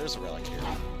is. There's a relic here.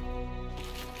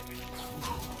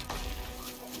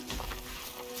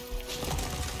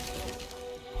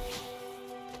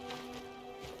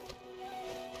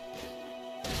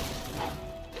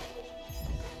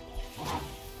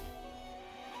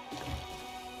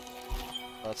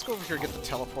 Let's go over here and get the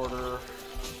teleporter.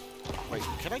 Wait,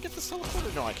 can I get this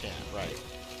teleporter? No, I can't. Right.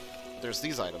 There's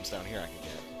these items down here I can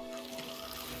get.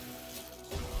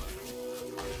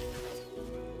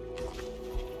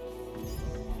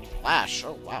 Flash!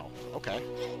 Oh, wow. Okay.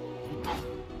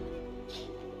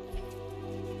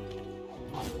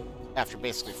 After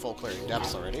basically full clearing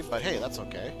depths already, but hey, that's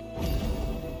okay.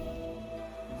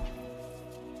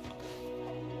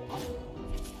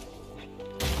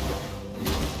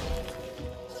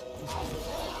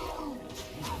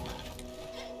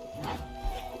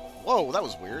 Whoa, that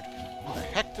was weird. What the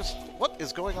heck just... What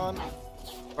is going on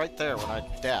right there when I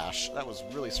dash? That was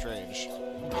really strange.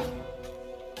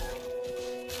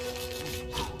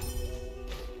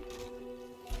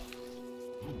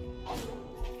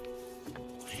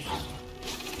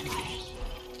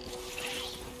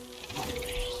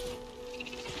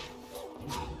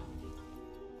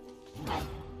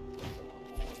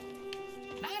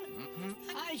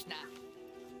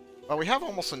 Well, we have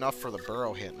almost enough for the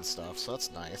burrow hit and stuff, so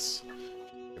that's nice.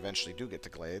 Eventually do get to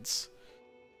Glades.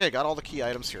 Okay, got all the key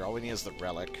items here. All we need is the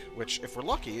relic, which, if we're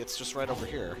lucky, it's just right over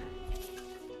here.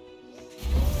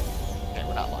 Okay,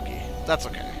 we're not lucky. That's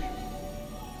okay.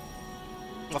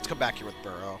 Let's come back here with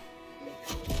burrow.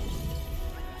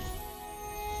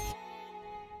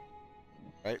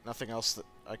 Right, nothing else that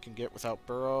I can get without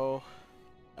burrow.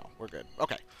 No, we're good.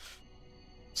 Okay.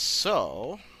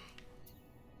 So...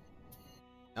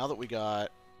 now that we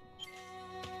got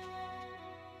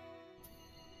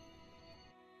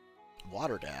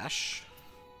water dash,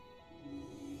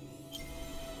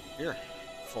 here,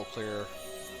 full clear.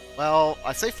 Well,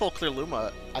 I say full clear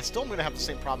Luma. I still am going to have the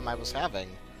same problem I was having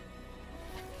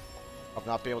of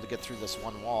not being able to get through this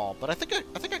one wall. But I think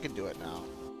I can do it now,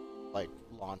 like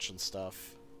launch and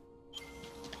stuff.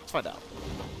 Let's find out.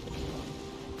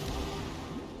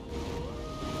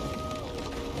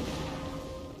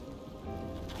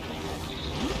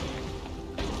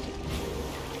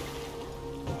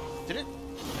 Did it?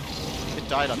 It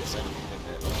died on this enemy, didn't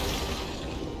it?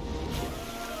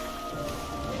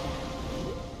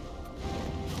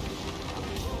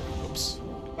 Oops.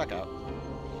 Back out.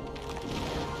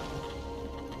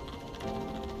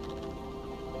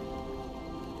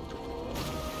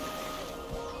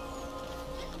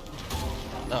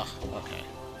 Ugh, okay.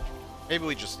 Maybe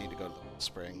we just need to go to the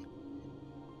spring.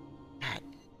 God,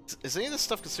 is any of this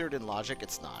stuff considered in logic?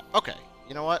 It's not. Okay,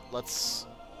 you know what? Let's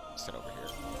head over here.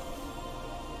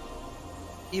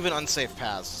 Even unsafe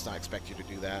paths does not expect you to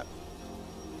do that.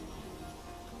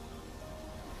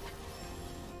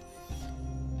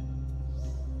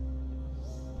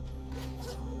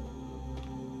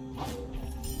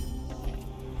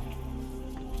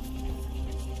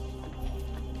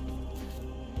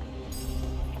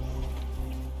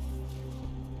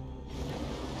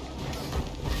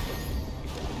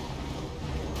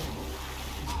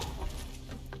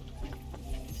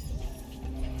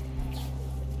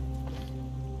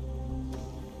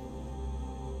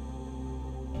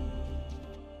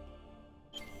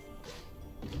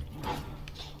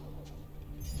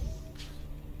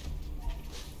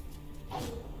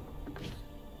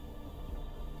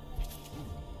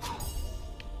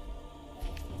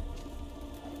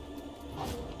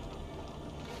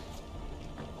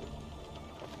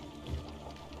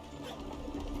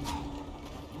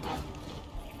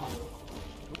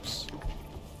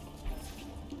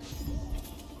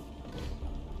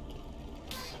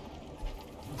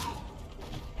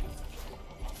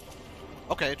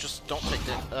 Okay, just don't take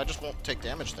just won't take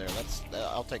damage there. That's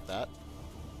I'll take that.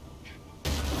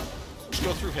 Just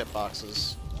go through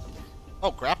hitboxes.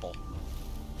 Oh, grapple.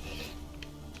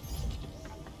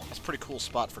 That's a pretty cool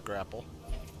spot for grapple.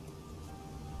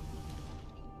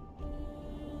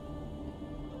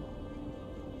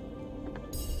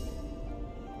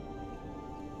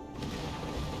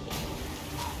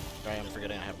 I am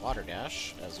forgetting I have water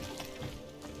dash as.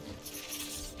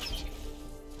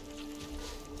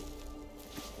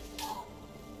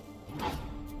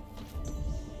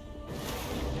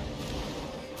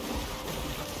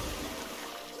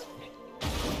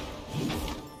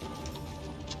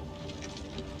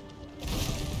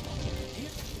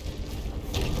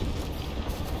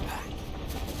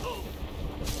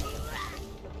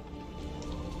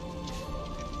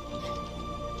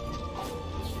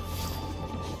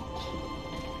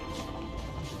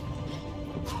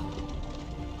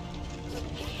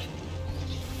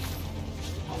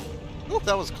 Oop,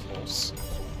 that was close.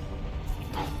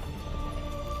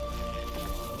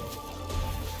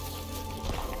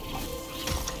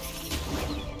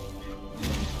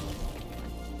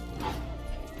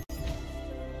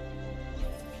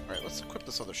 Alright, let's equip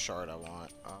this other shard I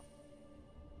want.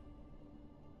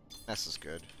 This is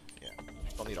good. Yeah.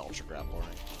 Don't need Ultra Grappling.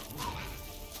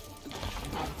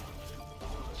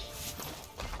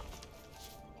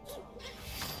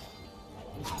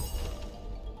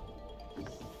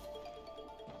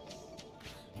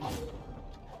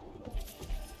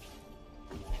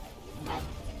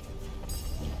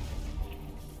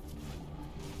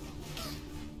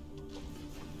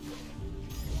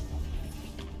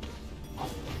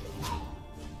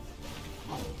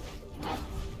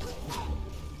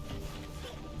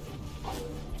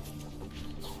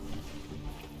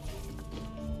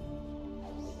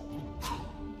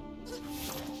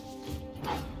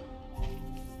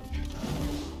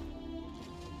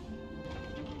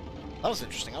 That was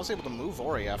interesting. I was able to move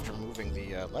Ori after moving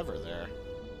the lever there.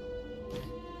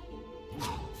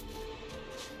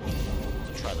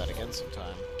 Let's try that again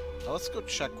sometime. Now let's go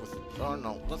check with... Oh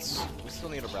no, let's... We still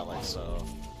need a relic, so...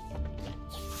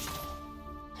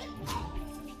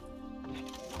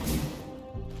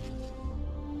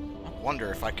 I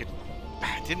wonder if I could...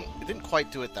 It didn't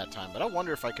quite do it that time, but I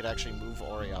wonder if I could actually move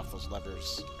Ori off those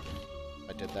levers. If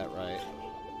I did that right.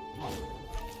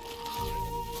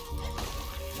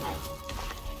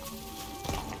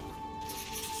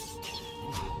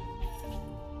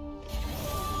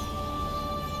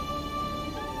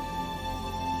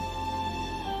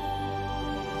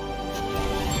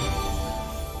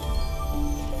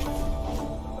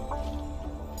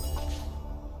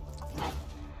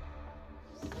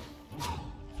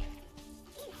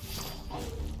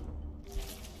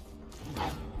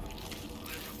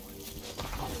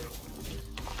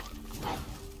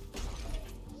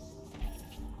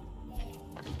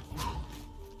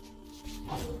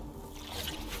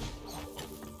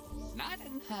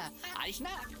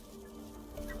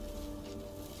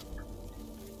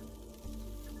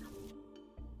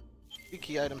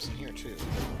 Key items in here too.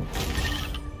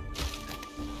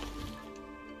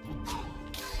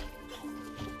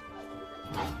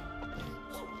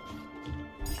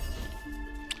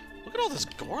 Look at all this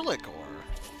Gorlick ore.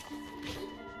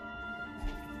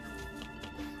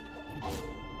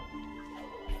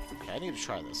 Okay, I need to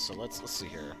try this. So let's see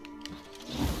here.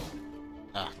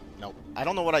 Nope. I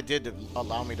don't know what I did to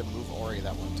allow me to move Ori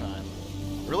that one time.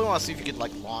 I really want to see if you could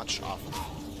like launch off of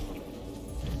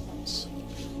this.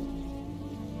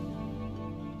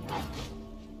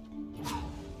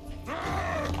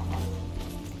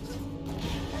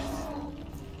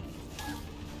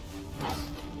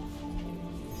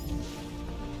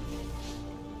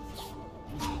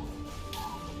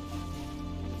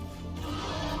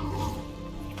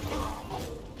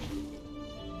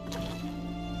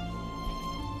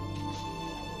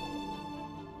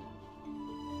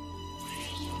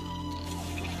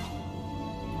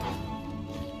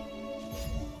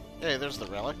 Hey, there's the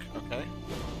relic. Okay.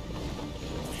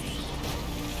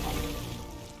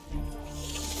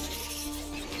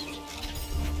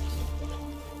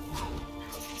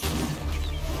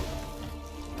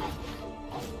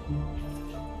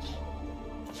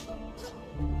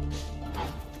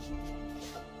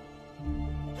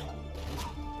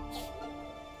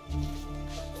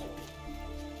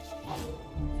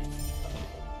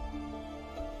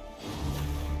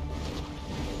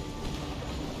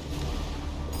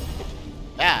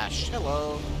 Ash,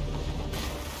 hello.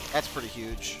 That's pretty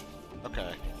huge.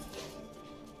 Okay.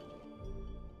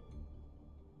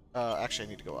 Actually, I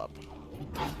need to go up.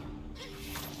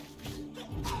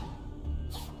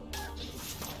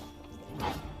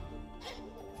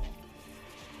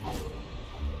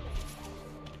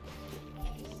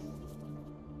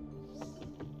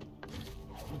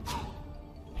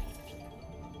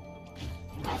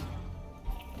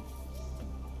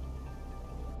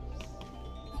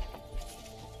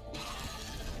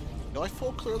 Do I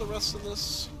full clear the rest of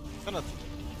this? I'm kind of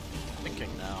thinking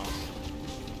now.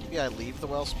 Maybe I leave the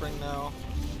wellspring now.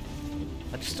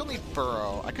 I still need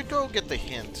Burrow. I could go get the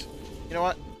hint. You know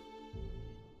what?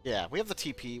 Yeah, we have the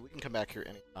TP. We can come back here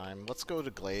anytime. Let's go to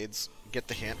Glades, get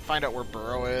the hint, find out where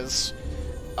Burrow is.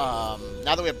 Now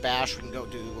that we have Bash, we can go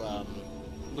do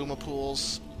Luma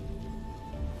pools.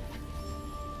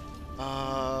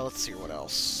 Let's see what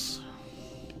else.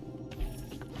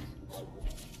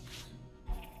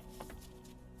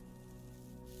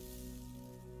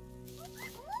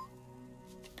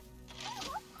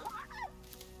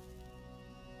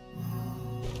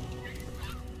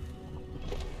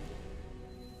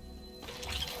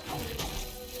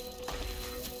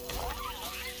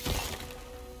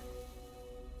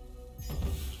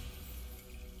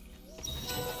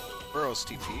 Burrow's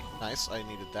TP. Nice, I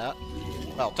needed that.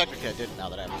 Well, technically I didn't now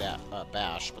that I have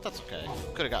Bash, but that's okay.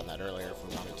 Could have gotten that earlier if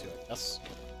we wanted to, I guess.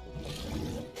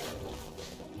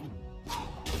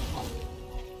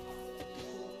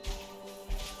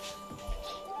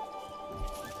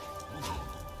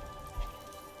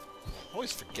 I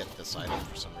always forget this item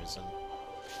for some reason.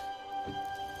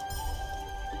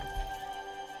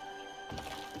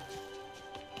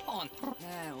 On.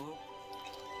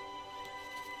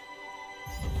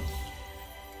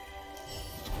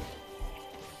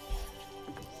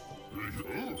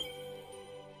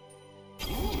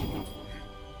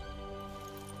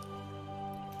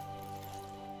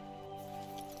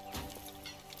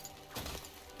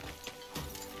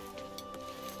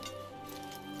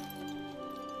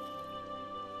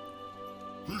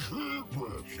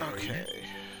 Okay.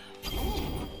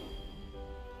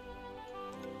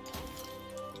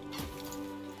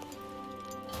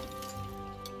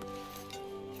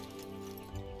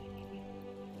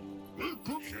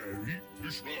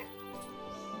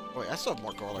 Wait, I still have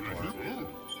more garlic ore.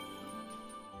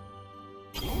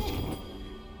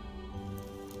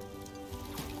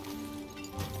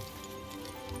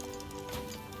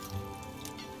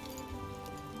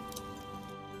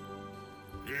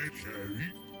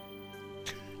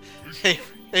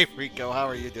 Hey, Rico, how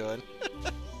are you doing?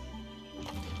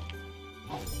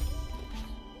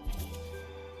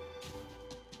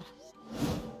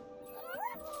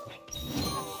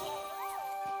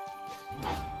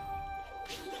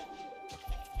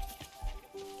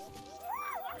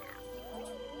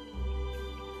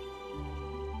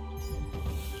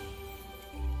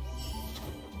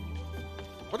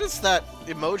 What is that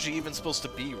emoji even supposed to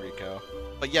be, Rico?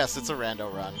 But yes, it's a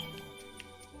rando run.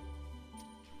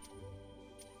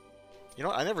 You know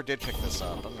what? I never did pick this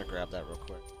up. I'm gonna grab that real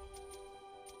quick.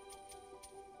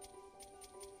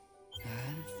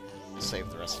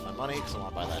 Save the rest of my money because I want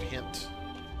to buy that hint.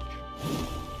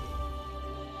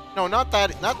 No, not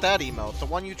that emote. The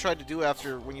one you tried to do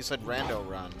after when you said rando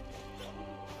run.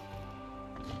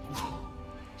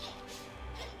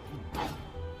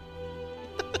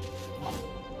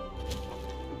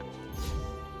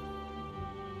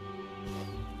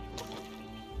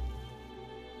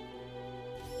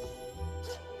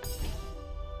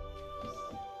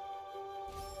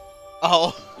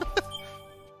 Oh.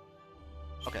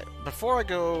 Okay, before I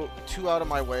go too out of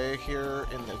my way here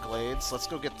in the glades, let's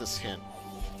go get this hint.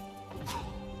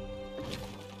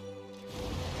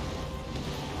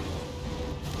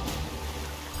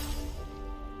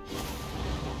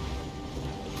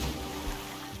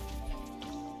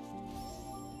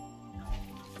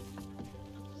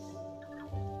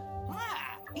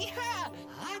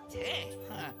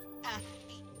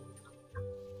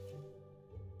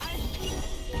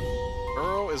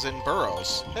 Is in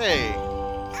burrows. Hey!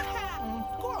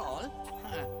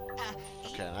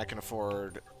 Okay, and I can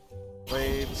afford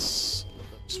glades.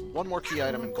 There's one more key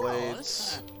item in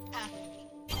glades.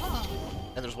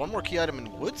 And there's one more key item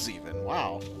in woods even.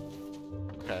 Wow.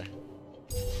 Okay.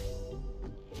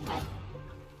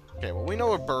 Okay, well we know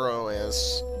what burrow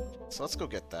is. So let's go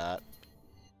get that.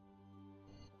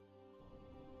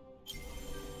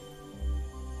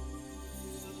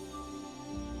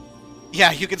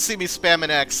 Yeah, you can see me spamming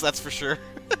X, that's for sure.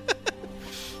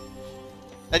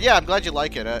 And yeah, I'm glad you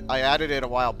like it. I added it a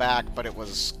while back, but I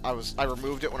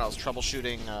removed it when I was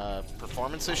troubleshooting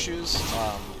performance issues,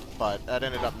 but that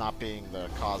ended up not being the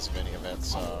cause of any of it,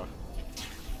 so...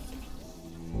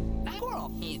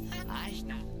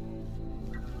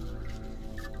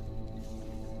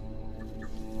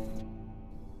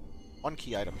 One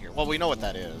key item here. Well, we know what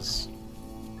that is.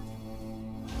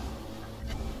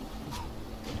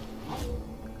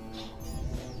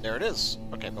 There it is.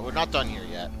 Okay, but we're not done here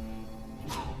yet.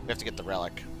 We have to get the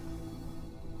relic.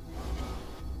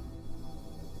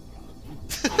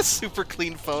 Super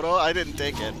clean photo? I didn't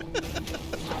take it.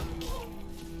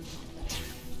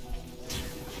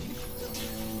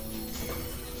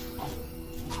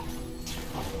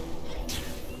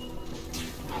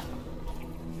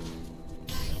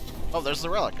 Oh, there's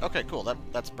the relic. Okay, cool.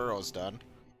 That's Burrow's done.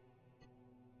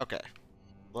 Okay.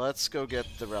 Let's go get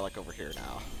the relic over here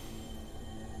now.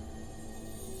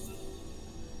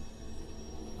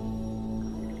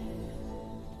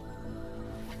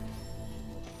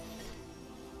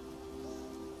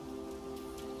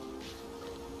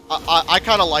 I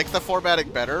kind of like the formatting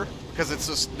better, because it's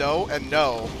just no and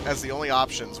no as the only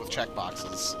options with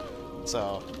checkboxes.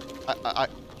 So, I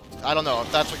don't know if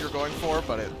that's what you're going for,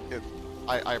 but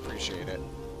I appreciate it.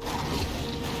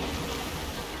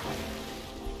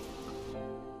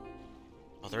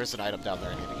 Oh, there is an item down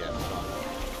there I need to get. Hold on.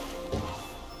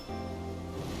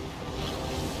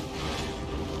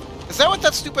 Is that what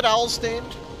that stupid owl's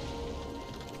named?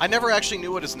 I never actually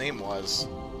knew what his name was.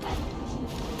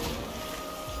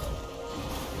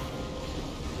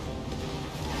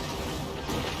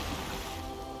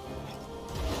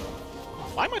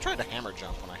 Why am I trying to hammer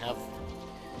jump when I have...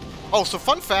 Oh, so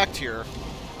fun fact here.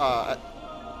 I'm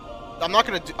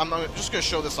just gonna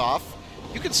show this off.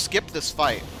 You can skip this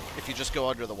fight if you just go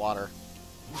under the water.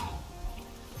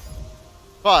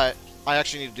 But I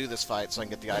actually need to do this fight so I can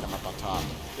get the item up on top.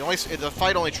 The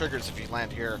fight only triggers if you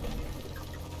land here.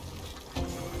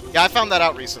 Yeah, I found that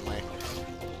out recently.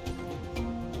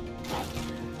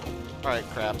 Alright,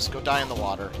 crabs, go die in the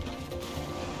water.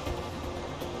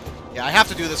 Yeah, I have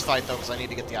to do this fight, though, because I need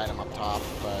to get the item up top,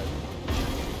 but...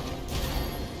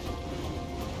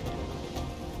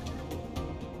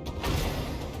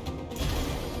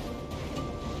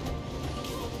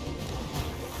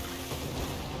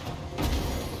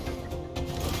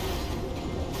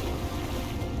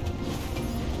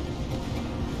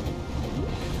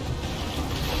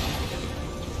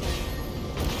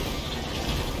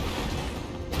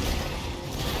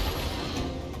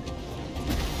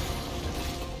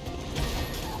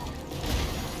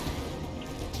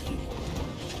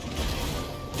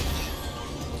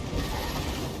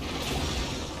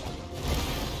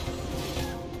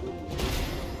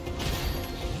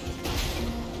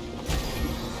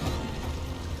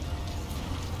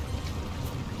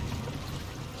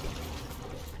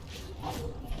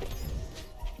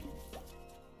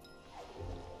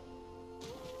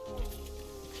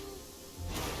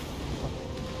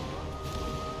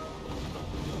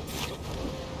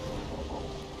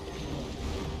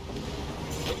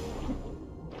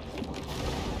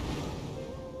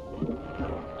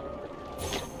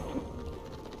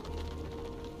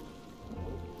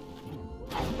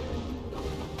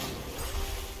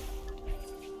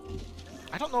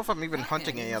 don't know if I'm even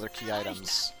hunting any other key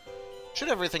items. Should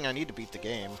have everything I need to beat the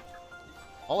game.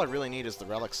 All I really need is the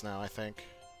relics now, I think.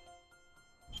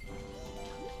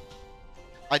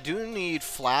 I do need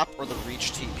Flap or the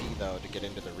Reach TP, though, to get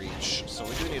into the Reach. So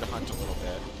we do need to hunt a little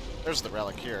bit. There's the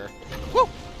relic here. Woo!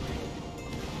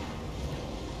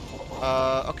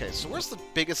 Okay, so where's the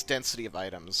biggest density of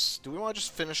items? Do we want to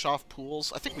just finish off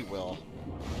pools? I think we will.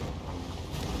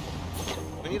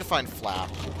 We need to find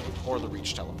Flap or the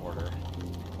Reach teleporter.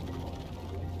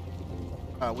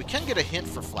 We can get a hint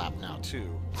for Flap now, too.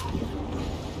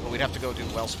 But we'd have to go do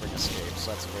Wellspring Escape,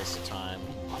 so that's a waste of time.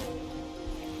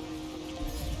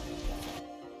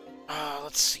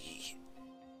 Let's see.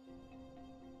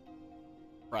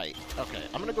 Right, okay.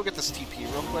 I'm gonna go get this TP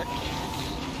real quick.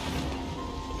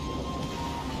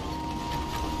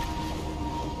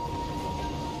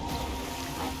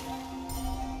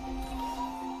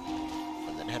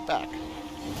 And then head back.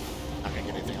 Not gonna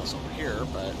get anything else over here,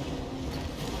 but...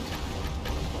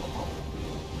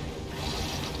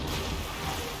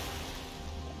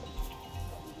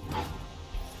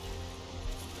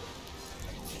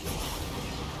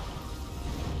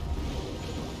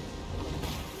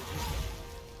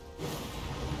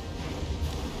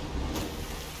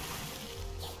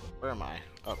 Where am I?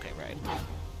 Okay, right.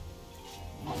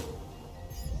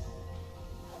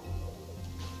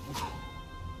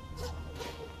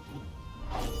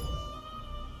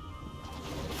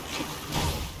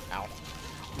 Ow.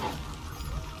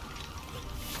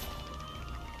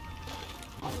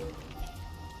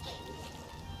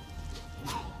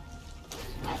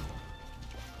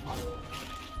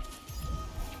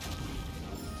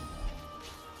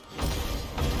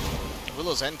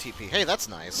 Willow's NTP. Hey, that's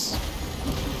nice.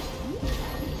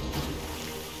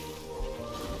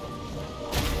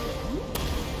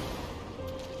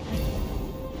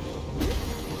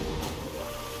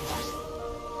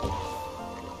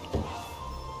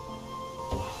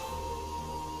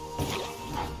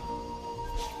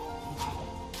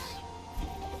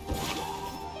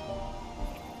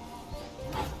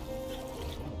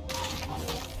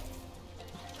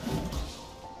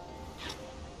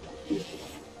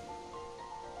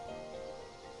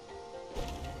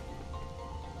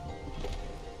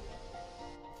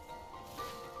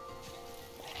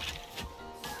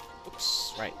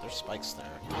 Right, there's spikes there.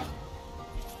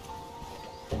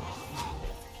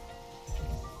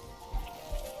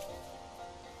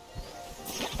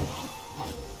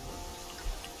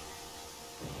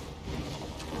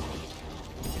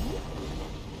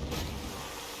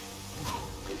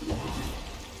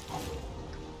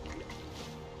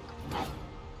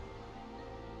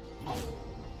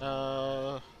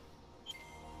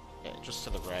 Yeah, just to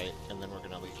the right, and then we're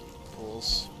gonna leave the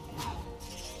pools.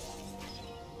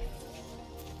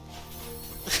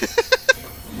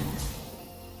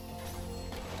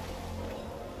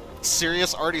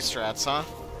 Serious arty strats, huh?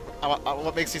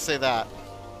 What makes you say that?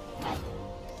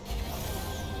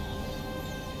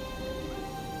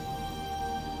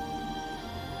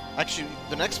 Actually,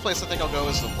 the next place I think I'll go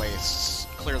is the Wastes.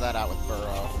 Clear that out with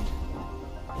Burrow.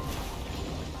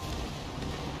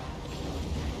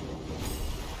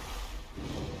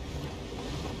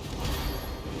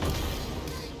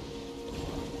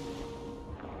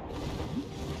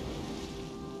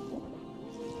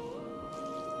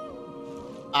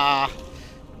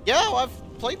 Yeah, well,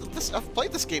 I've played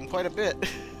this game quite a bit.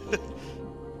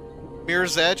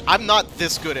 Mirror's Edge? I'm not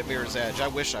this good at Mirror's Edge. I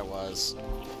wish I was.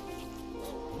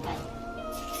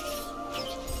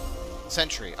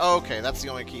 Sentry. Oh, okay, that's the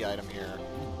only key item here.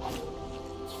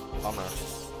 Bummer.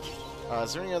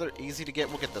 Is there any other easy to get?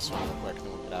 We'll get this one real quick, and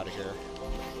then we'll get out of here.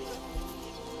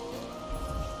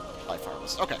 Life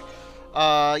Harvest. Okay.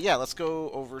 Yeah, let's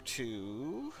go over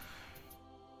to...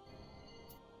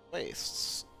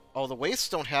 Wastes. Oh, the Wastes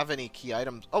don't have any key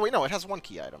items. Oh, wait, no, it has one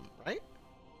key item, right?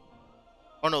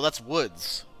 Oh, no, that's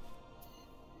Woods.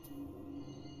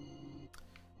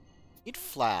 Need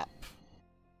Flap.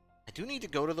 I do need to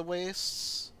go to the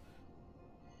Wastes.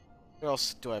 Where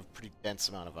else do I have a pretty dense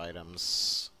amount of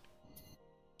items?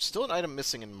 Still an item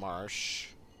missing in Marsh.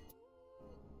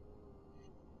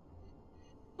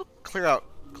 We'll clear out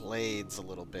Glades a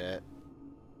little bit.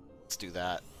 Let's do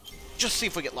that. Just see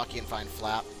if we get lucky and find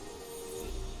Flap.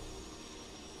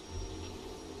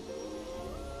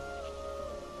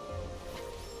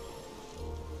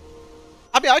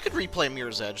 I mean, I could replay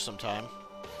Mirror's Edge sometime.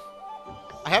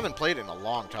 I haven't played it in a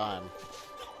long time.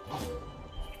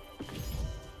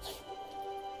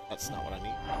 That's not what I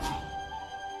need.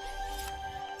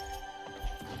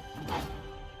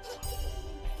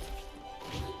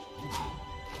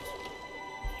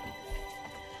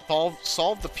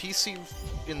 Solve the PC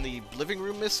in the living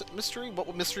room mystery?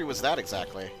 What mystery was that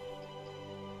exactly?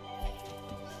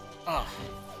 Ugh.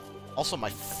 Also, my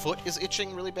foot is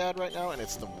itching really bad right now, and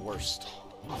it's the worst.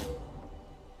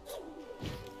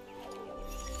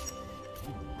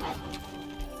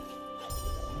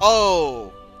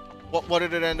 Oh! What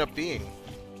did it end up being?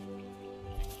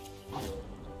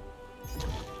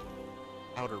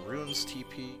 Outer Runes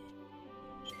TP.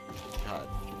 God,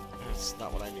 that's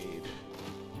not what I need.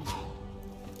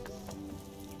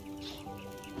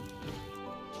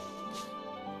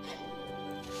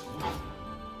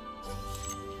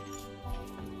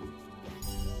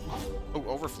 Oh,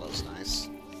 Overflow's nice.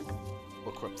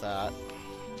 We'll equip that.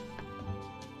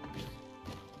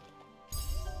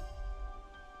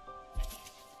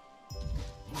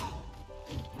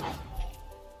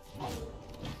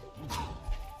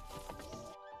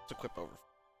 Let's equip Overflow.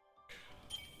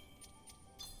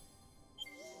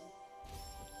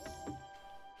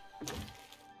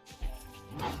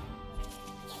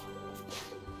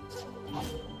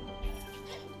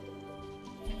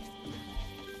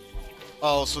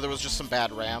 Oh, so there was just some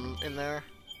bad RAM in there?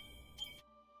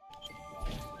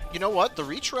 You know what? The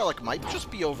Reach Relic might just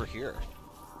be over here.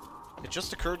 It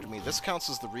just occurred to me, this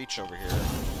counts as the Reach over here.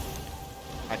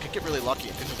 I could get really lucky,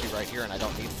 it could just be right here and I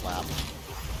don't need Flap.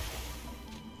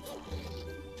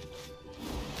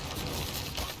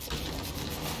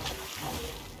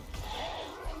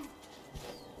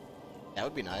 That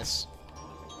would be nice.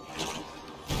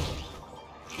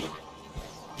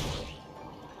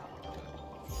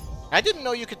 I didn't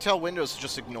know you could tell Windows to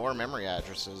just ignore memory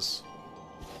addresses.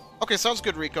 Okay, sounds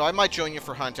good, Rico. I might join you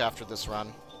for Hunt after this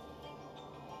run.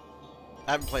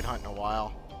 I haven't played Hunt in a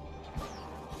while.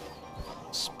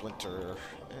 Splinter.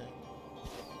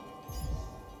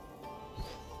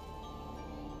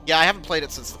 Yeah, I haven't played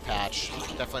it since the patch.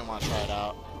 Definitely want to try it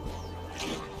out.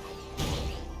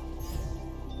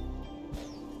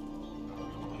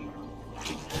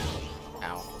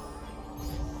 Ow.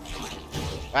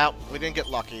 Well, we didn't get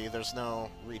lucky. There's no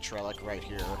Reach Relic right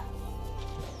here.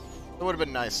 It would have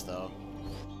been nice, though.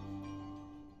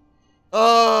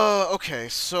 Okay,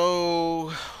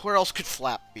 so... where else could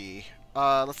Flap be?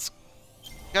 Let's...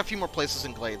 got a few more places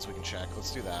in Glades we can check.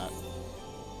 Let's do that.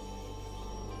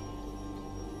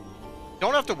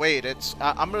 Don't have to wait. It's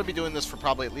I'm going to be doing this for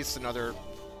probably at least another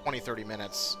 20-30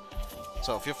 minutes.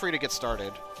 So feel free to get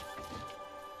started.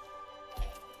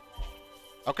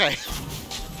 Okay.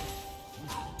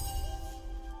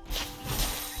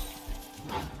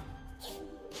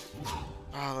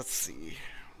 Let's see.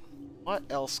 What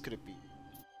else could it be?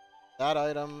 That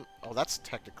item... oh, that's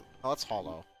technically... oh, that's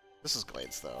hollow. This is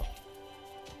Glades, though.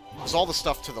 There's all the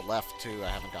stuff to the left, too, I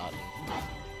haven't gotten.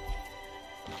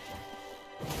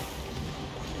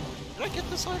 Did I get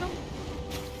this item?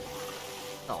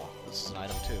 No, this is an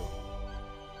item, too.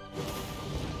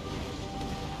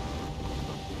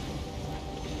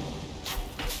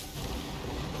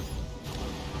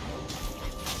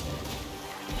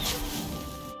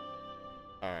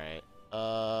 Alright.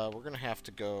 We're gonna have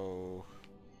to go...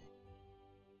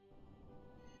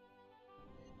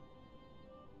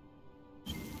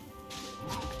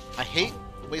 I hate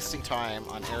wasting time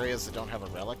on areas that don't have a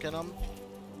relic in them.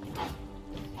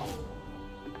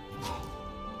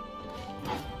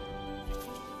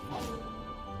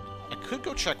 I could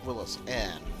go check Willow's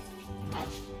End. I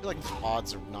feel like the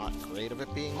odds are not great of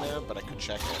it being there, but I could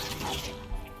check it.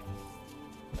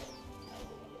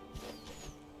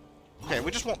 Okay, we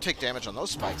just won't take damage on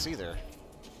those spikes either.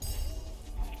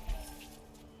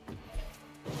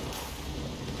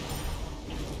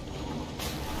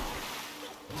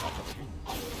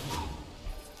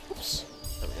 Oops.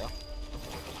 There we go.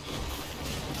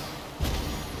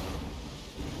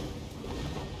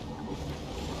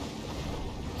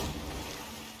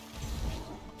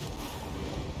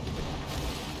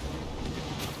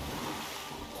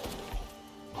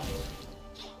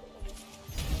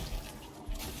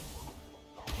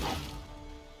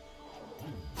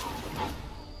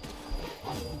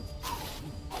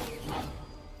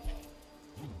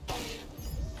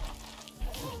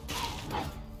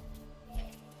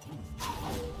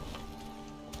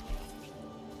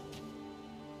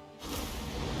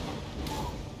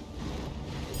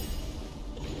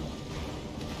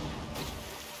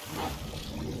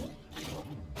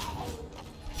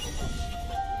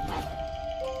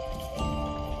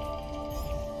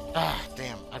 Ah,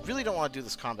 damn. I really don't want to do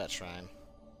this combat shrine.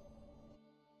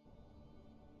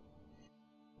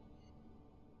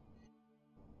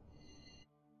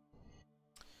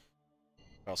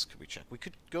 What else could we check? We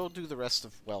could go do the rest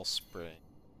of Wellspring.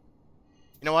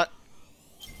 You know what?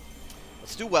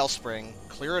 Let's do Wellspring,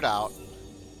 clear it out,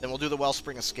 Then we'll do the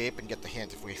Wellspring Escape and get the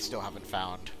hint if we still haven't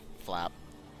found Flap.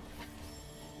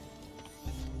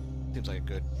 Seems like a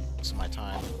good use of my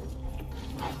time.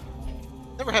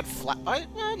 Never had Flap...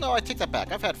 well, no, I take that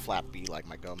back. I've had Flap be like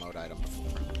my go mode item before.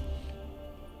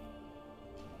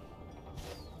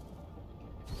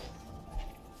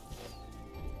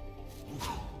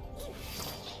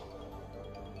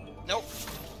 Nope.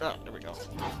 Oh, there we go.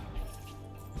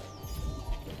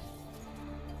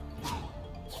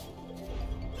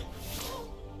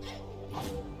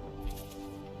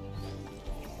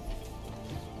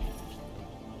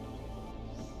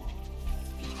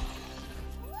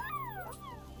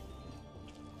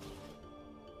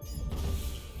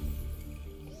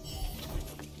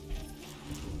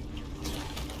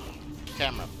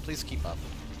 Camera, please keep up.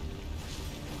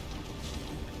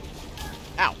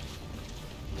 Ow!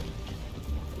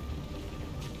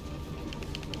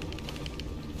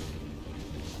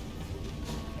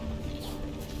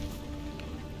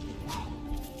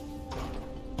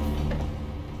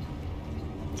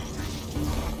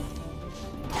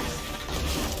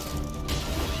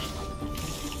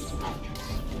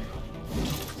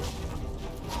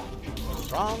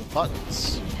 Wrong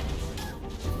buttons.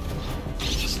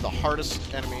 This is the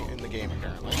hardest enemy in the game,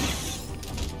 apparently.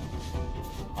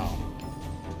 Oh.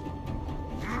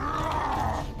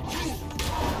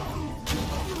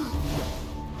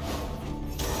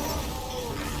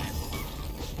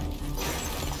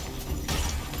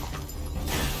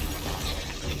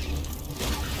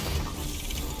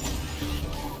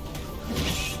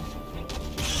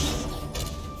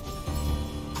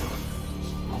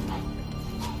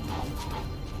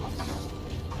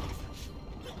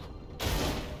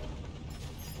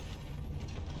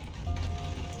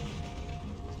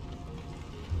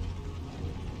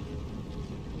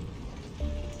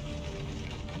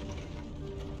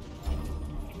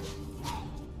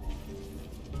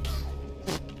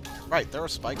 Right, there are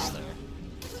spikes there.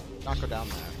 Not go down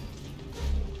there.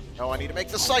 Oh, I need to make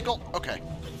this cycle! Okay.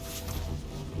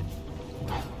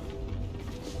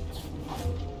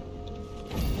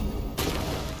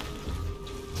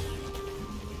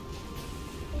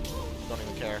 Don't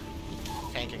even care.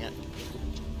 Tanking it.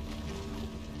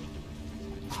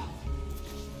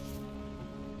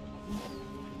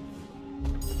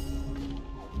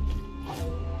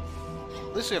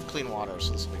 At least we have clean water,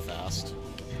 so this will be fast.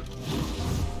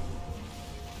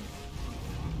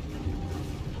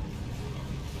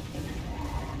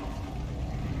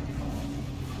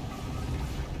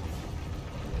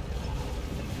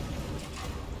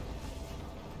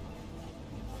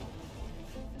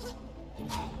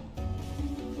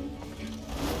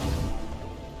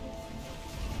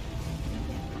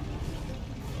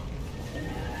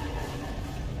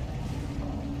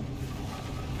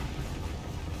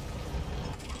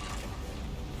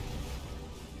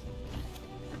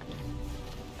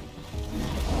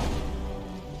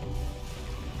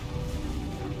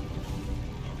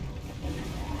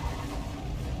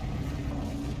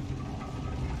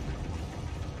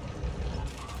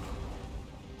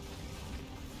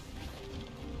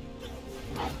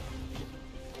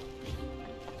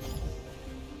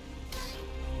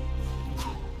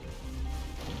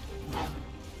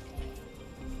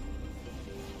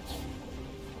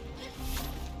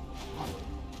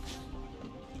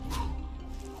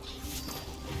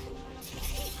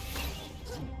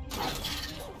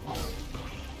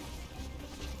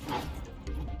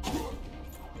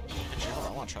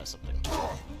 Try something.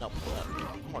 Nope.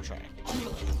 One more try.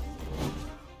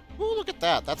 Ooh, look at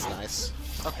that. That's nice.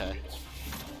 Okay.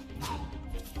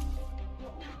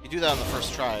 You do that on the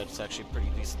first try, it's actually a pretty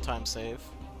decent time save.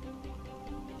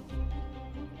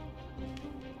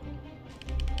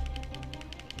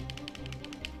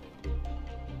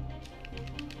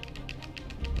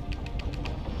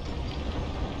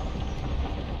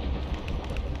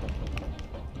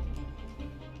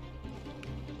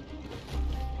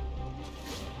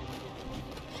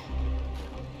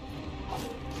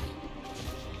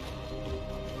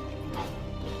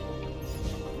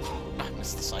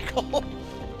 The cycle.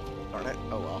 Darn it.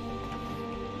 Oh well.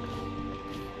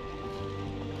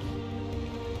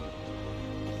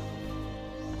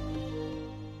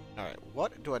 Alright,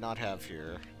 what do I not have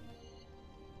here?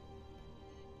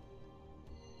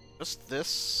 Just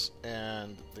this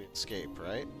and the escape,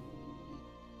 right?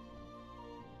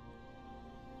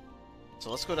 So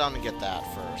let's go down and get that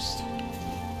first.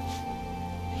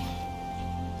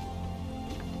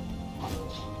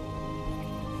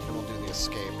 Then we'll do the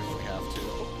escape if we have to.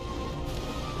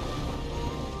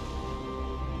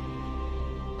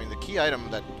 I mean, the key item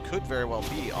that could very well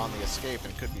be on the escape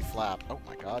and could be Flap. Oh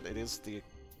my god, it is the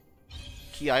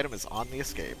key item is on the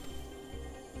escape.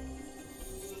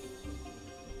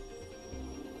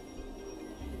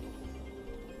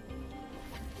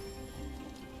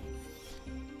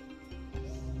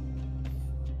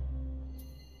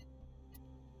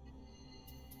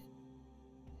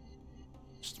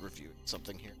 Just review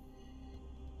something here.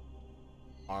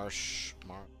 Marsh.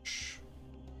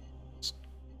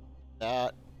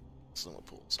 That. Swimming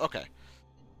pools. Okay.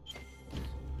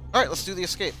 Alright, let's do the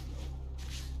escape.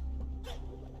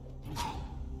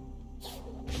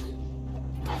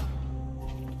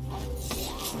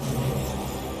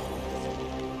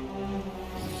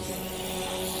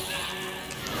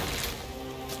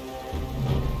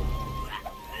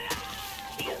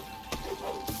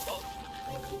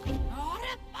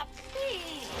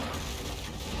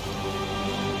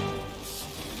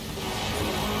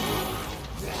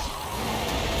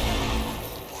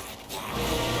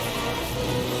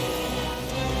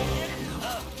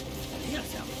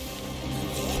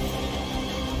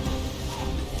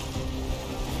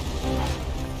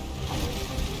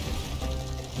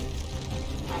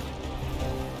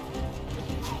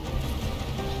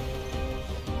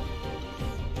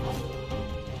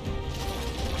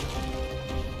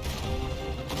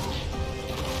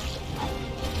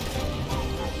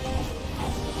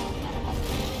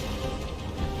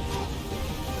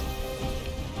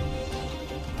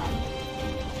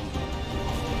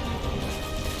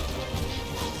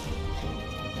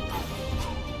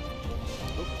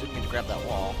 Grab that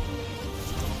wall.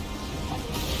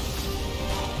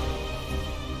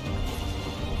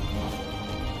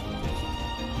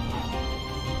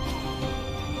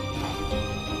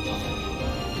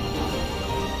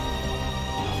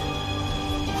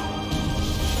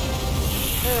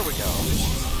 There we go.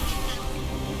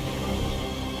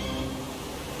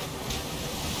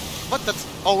 What? That's...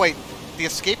 Oh, wait. The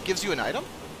escape gives you an item?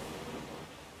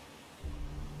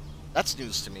 That's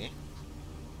news to me.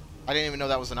 I didn't even know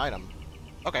that was an item.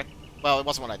 Okay. Well, it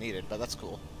wasn't what I needed, but that's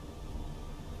cool.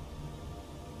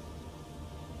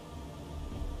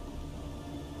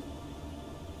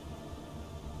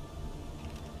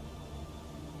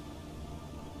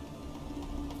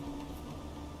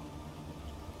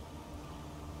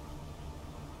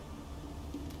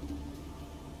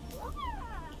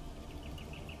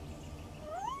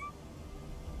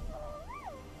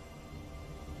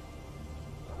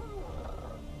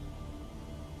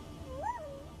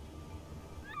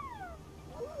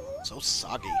 So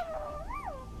soggy.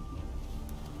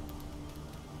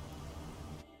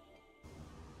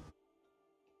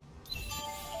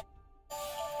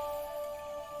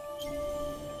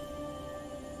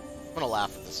 I'm gonna laugh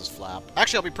if this is Flap.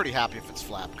 Actually, I'll be pretty happy if it's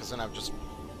Flap, because then I'll just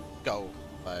go,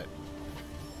 but...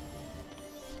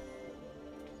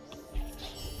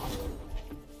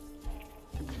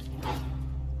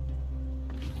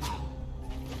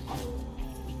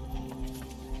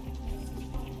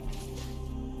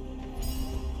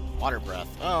 Water breath.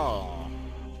 Oh.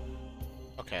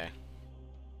 Okay.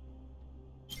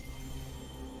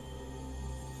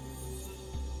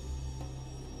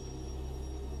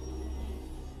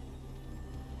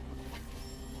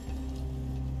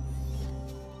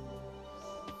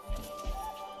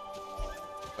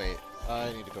 Wait,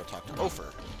 I need to go talk to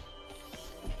Ophir.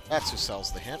 That's who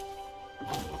sells the hint.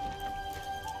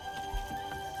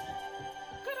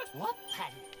 What?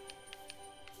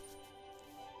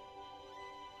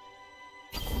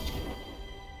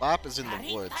 Flap is in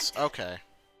the woods. Okay.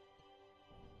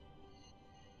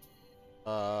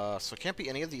 So it can't be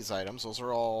any of these items. Those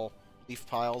are all leaf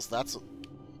piles. That's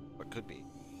what could be.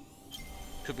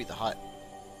 Could be the hut.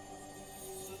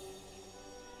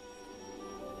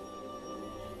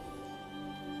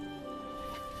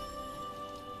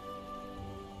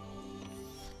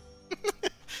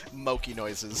 Moki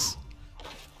noises.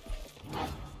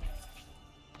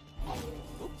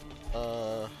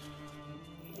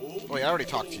 Wait, I already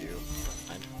talked to you.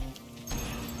 Fine.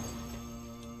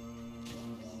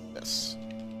 This.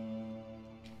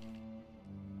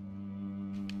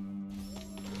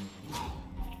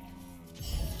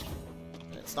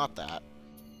 It's not that.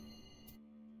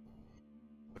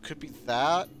 It could be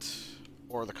that,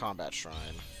 or the combat shrine.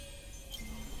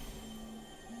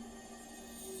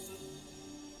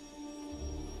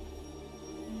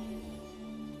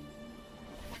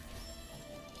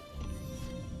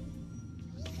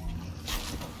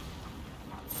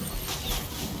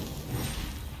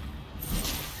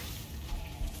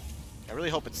 I really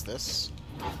hope it's this.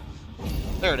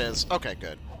 There it is. Okay,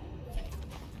 good.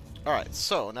 Alright,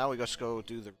 so now we just go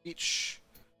do the reach.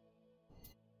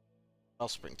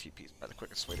 Wellspring TP is probably the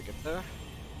quickest way to get there.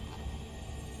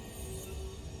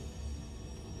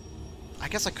 I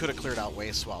guess I could have cleared out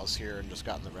waste while I was here and just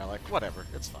gotten the relic. Whatever,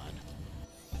 it's fine.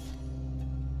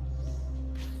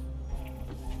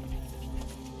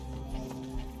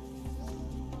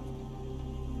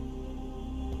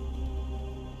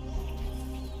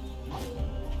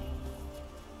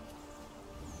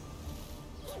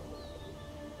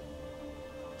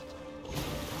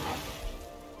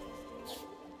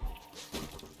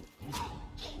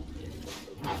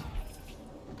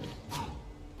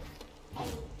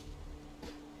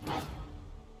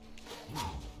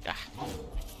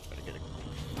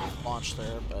 launch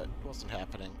there, but it wasn't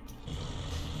happening.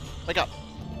 Wake up!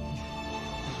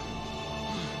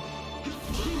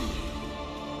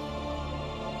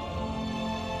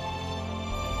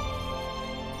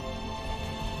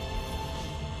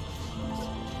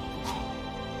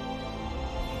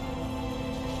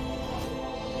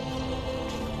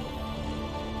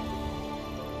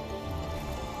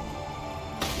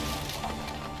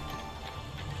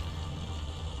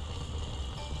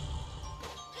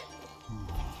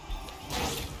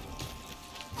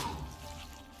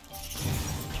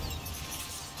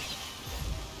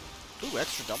 Ooh,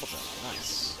 extra double jump.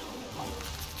 Nice.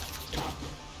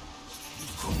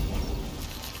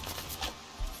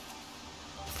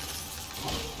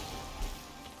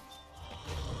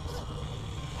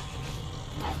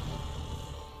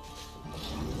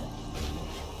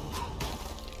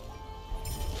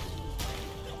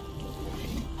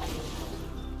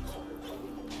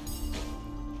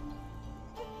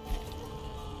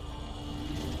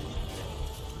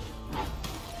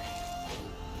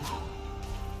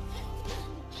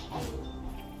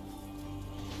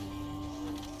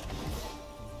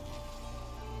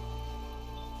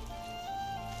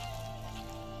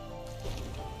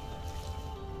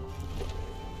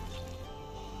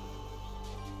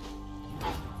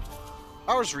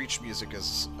 Hours Reach music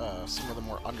is some of the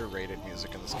more underrated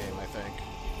music in this game, I think.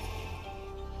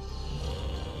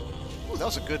 Ooh, that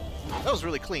was a good... That was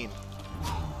really clean.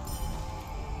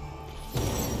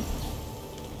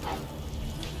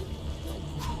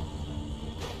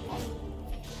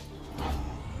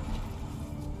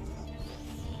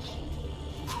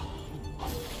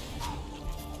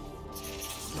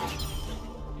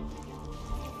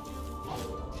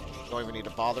 Don't even need to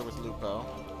bother with Lupo.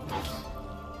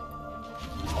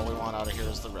 All we want out of here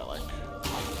is the relic.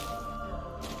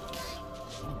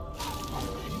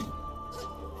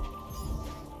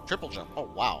 Triple jump. Oh,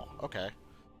 wow. Okay.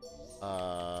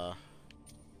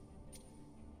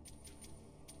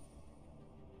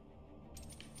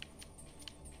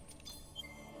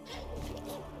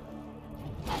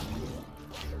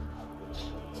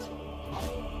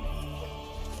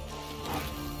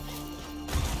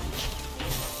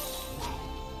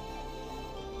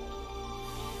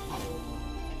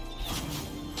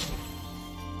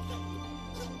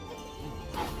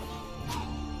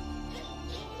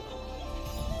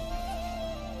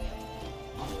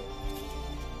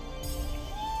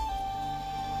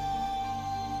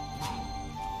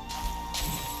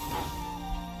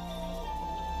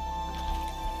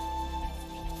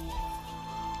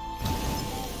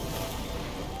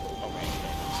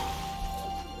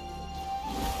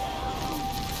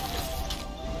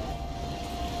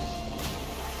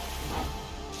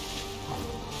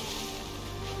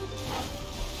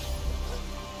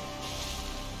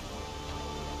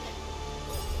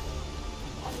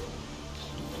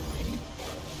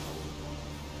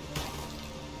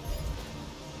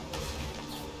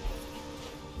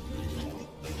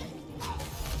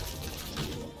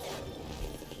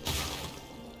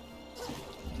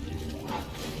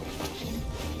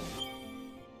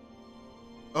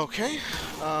 Okay,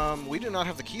 we do not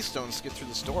have the keystones to get through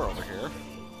this door over here,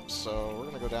 so we're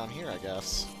gonna go down here, I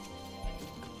guess.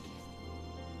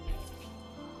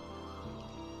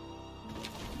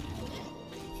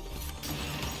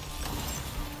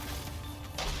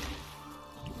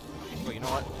 Oh, you know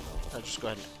what? I'll just go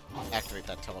ahead and activate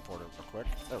that teleporter real quick.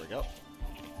 There we go.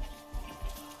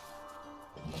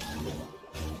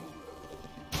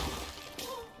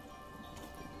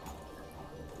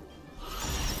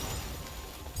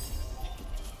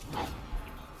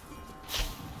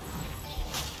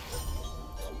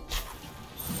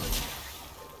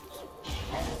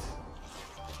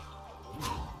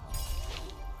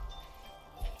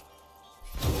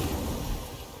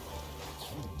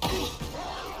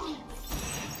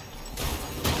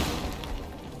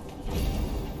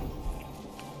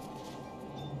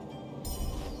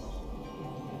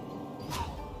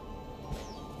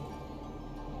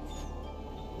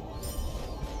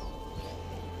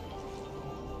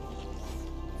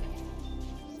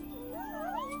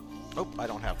 Oh, I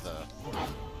don't have the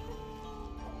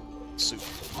soup.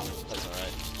 That's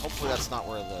alright. Hopefully that's not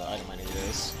where the item I need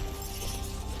is.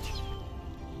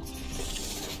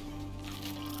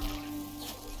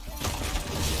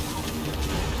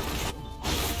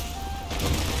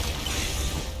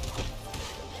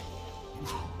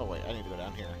 Oh wait, I need to go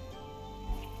down here.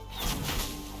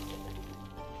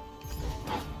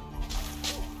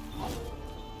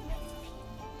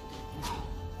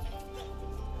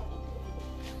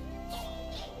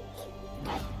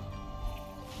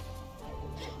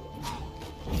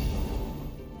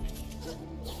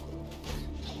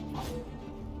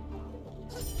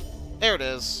 There it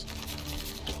is.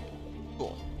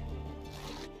 Cool.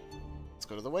 Let's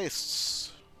go to the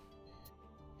wastes.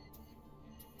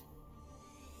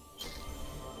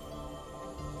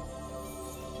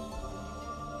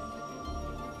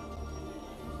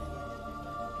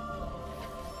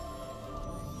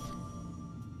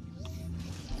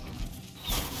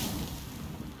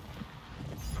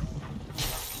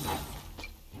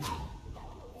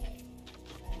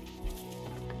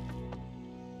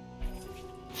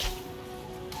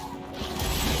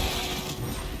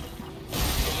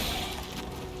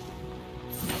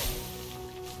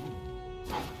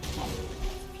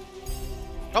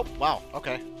 Oh, wow,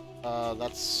 okay.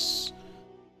 That's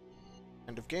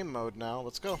end of game mode now.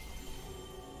 Let's go.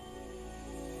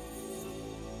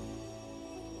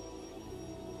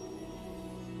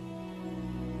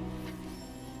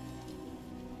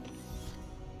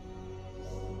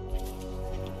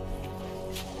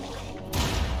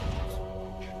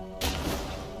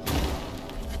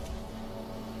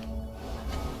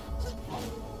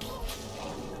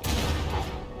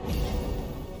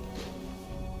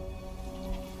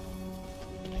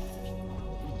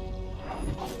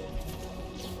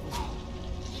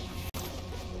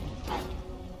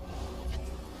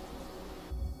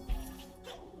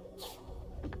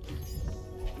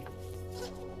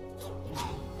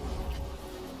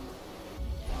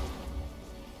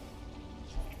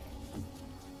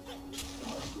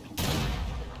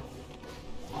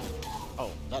 Oh,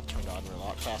 that turned on a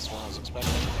lot faster than I was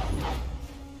expecting.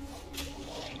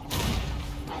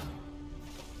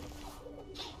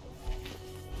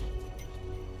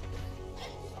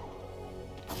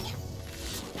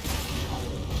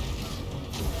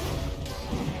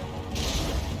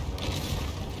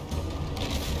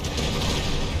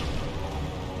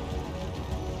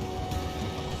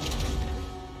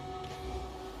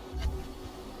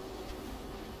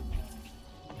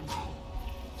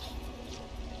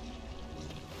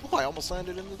 Oh, I almost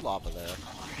landed in the lava there.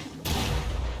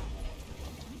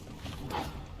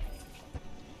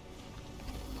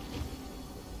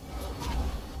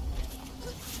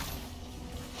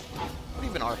 What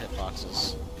even are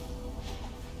hitboxes?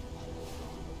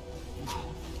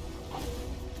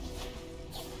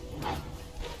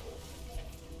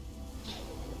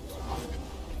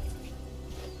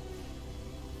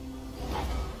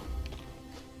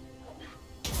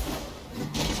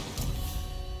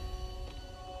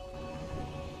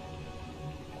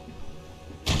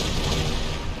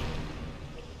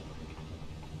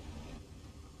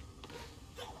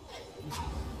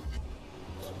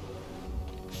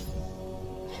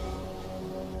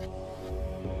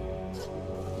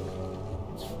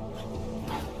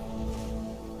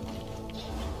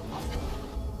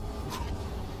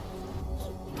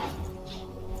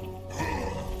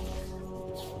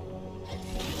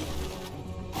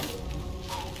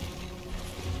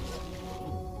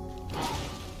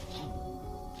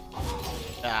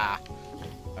 Ah.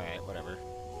 Alright, whatever.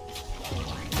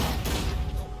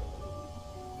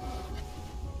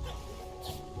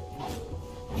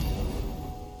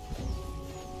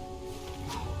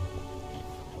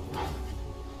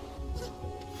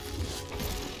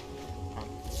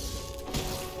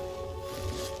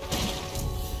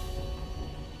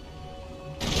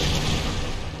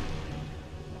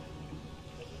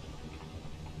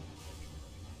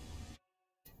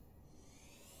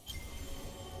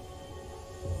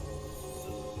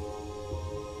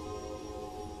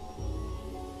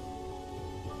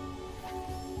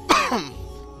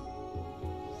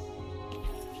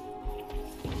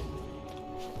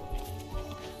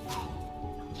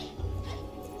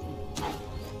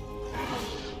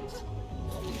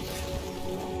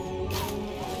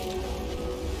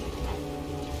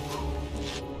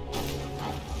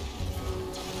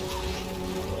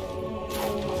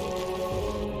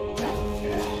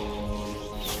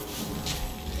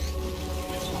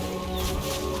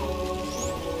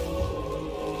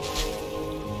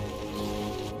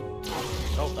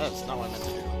 Oh, that's not what I meant to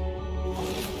do.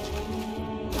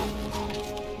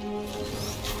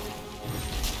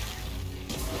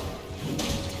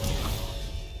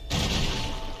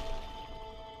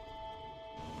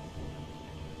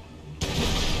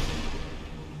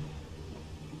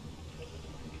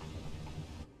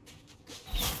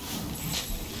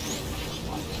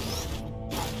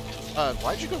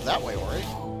 Why'd you go that way, Ori?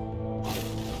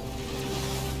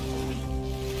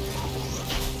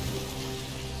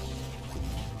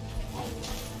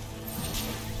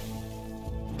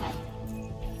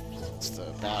 It's the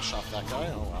bash off that guy?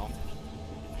 Oh well.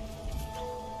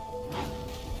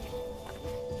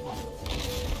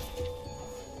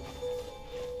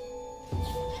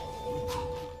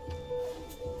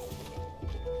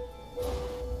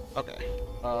 Okay.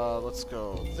 Let's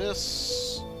go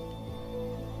this,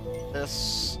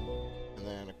 this, and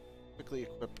then quickly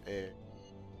equip a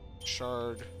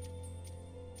shard.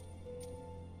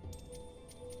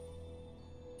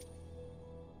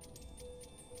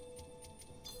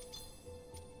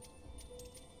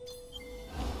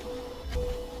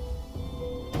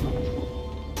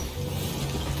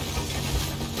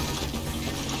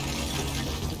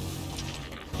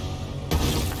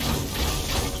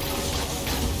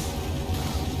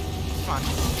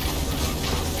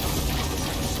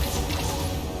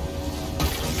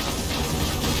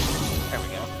 There we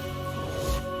go.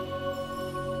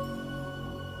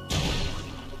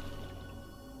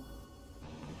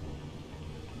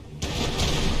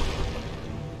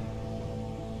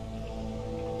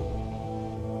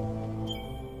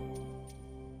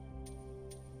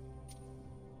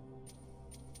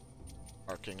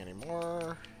 Arcing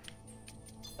anymore.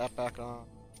 That back on.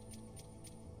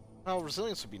 Oh,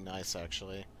 resilience would be nice,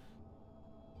 actually.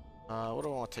 What do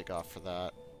I want to take off for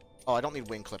that? Oh, I don't need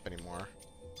wing clip anymore.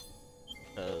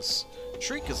 Because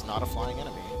Shriek is not a flying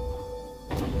enemy.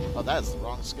 Oh, that is the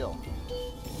wrong skill.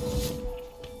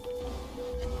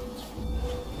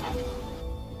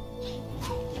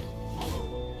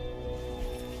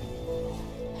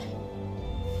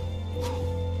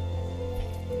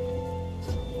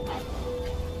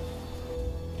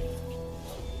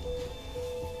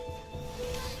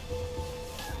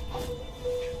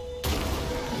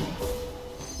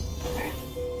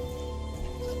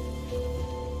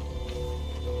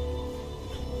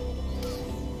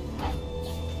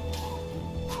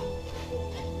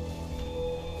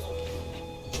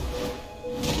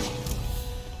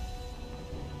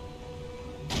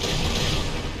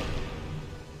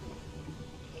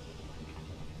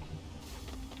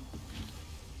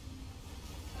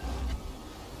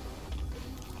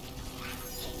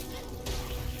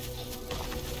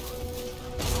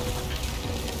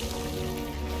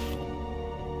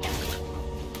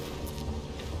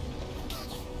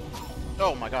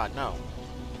 Oh my god, no.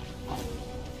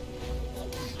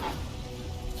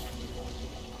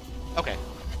 Okay,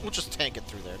 we'll just tank it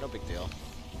through there, no big deal.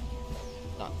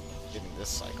 Not getting this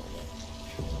cycle yet.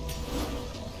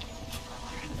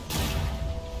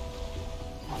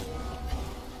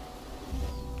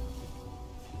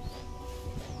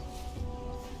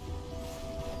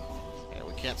 Okay,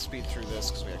 we can't speed through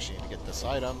this because we actually need to get this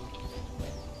item.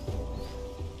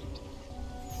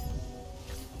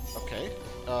 Okay.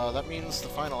 That means the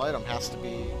final item has to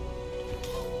be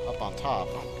up on top.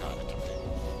 Oh god,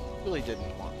 I really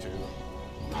didn't want to.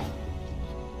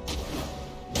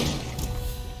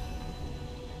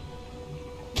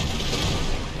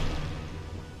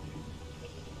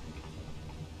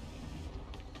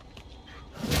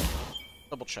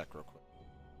 Double check real quick.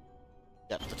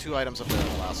 Yep, the two items up there are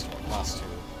the last two.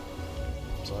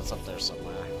 So that's up there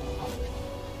somewhere.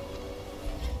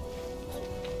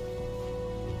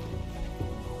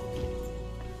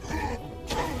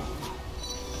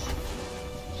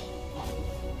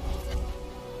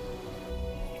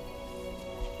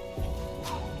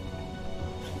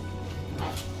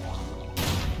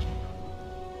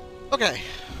 Okay.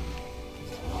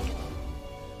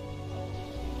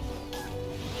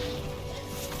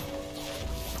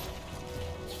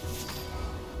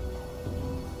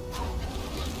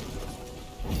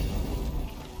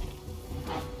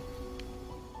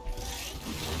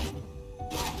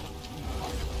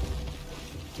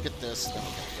 Get this, then we'll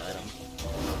get the item.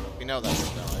 We know that's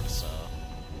the dog, so...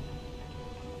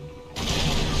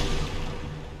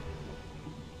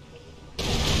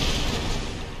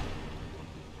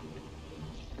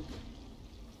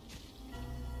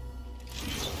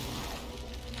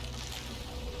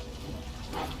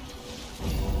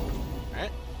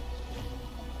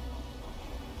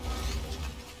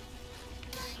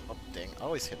 I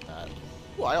always hit that.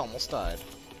 Ooh, I almost died.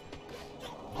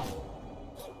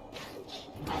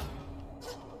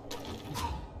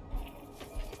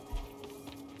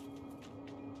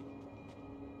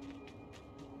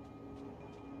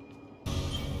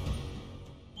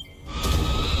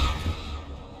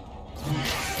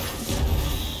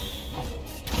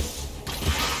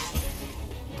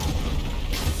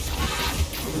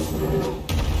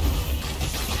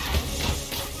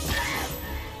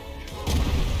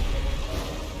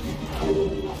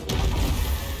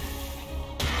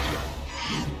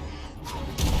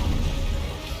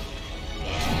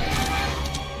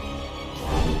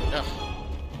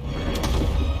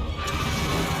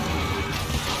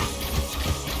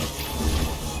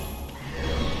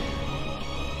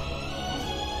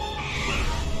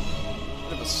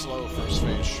 Slow first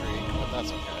phase Shriek, but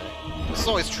that's okay. It's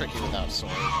always tricky without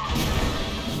sword.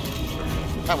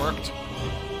 That worked.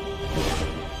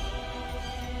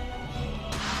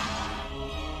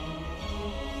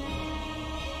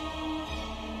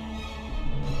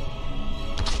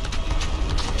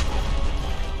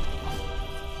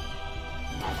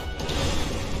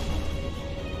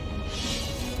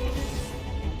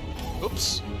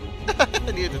 Oops.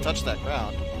 I needed to touch that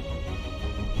ground.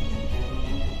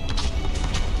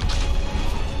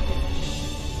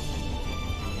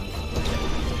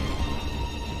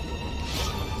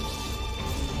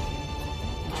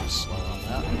 Too slow on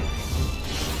that.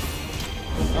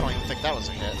 I don't even think that was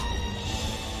a hit.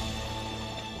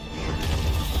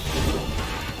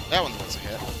 That one was a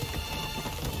hit.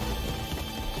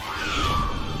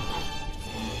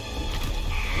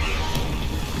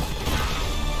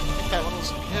 That one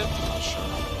was a hit? I'm not sure.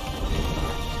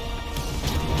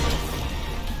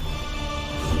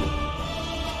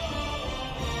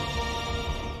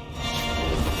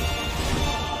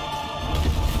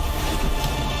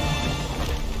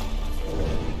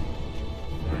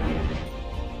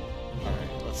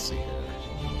 Alright, let's see here.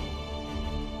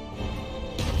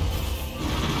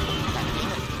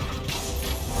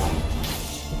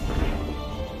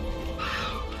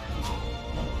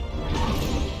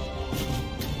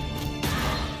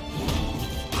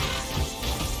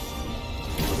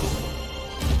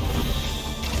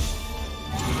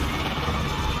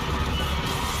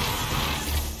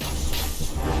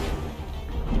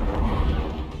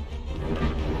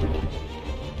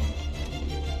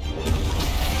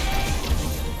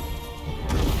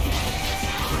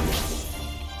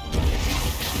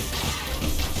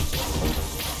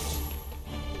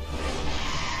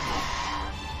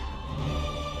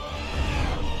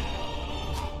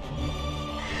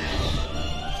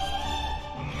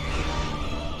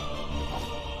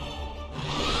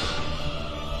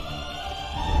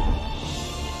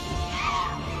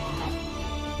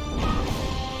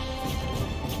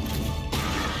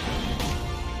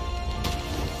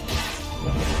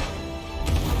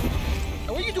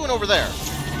 Over there?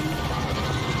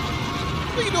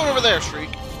 What are you doing over there, Shriek?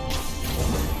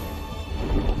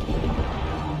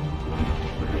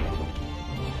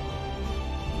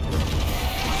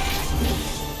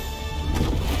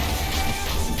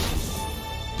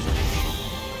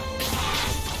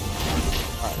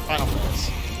 Alright, final phase.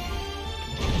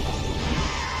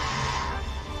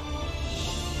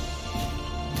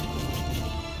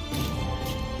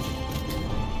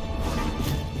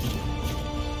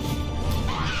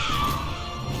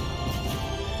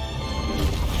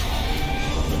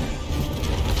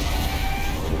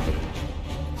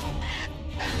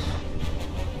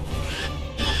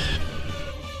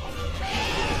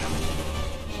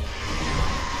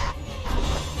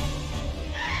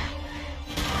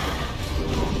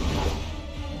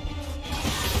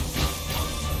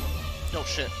 Oh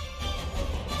shit.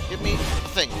 Give me the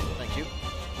thing. Thank you.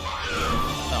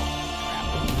 Oh,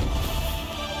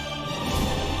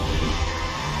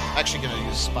 crap. Actually gonna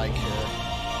use Spike here.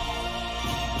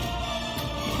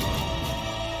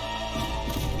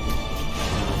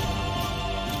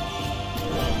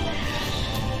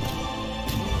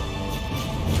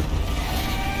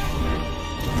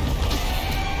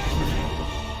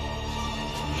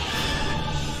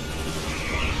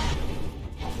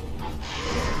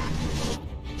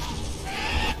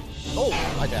 Oh,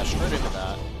 I dashed right into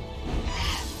that.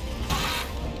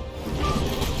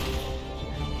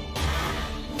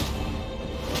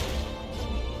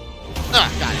 Ah,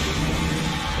 got it.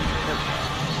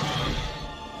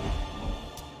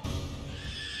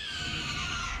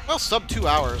 Well, sub 2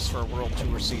 hours for a World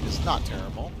Tour seed is not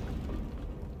terrible.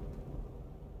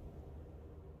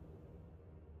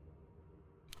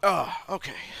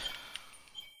 Okay.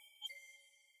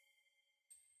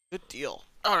 Good deal.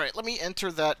 Alright, let me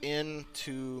enter that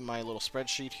into my little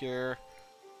spreadsheet here.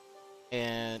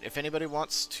 And if anybody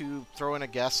wants to throw in a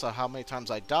guess on how many times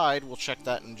I died, we'll check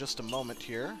that in just a moment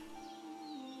here.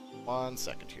 1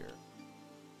 second here.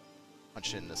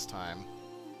 Punch in this time.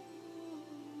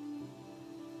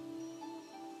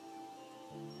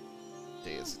 What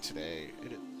day is it today?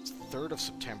 It is 3rd of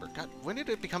September. God, when did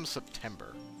it become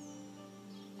September?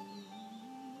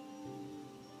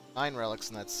 9 relics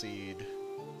in that seed.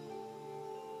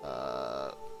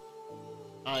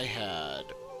 I had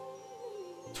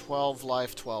 12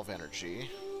 life, 12 energy.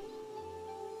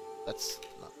 That's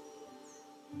not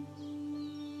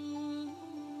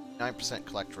 9%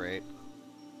 collect rate.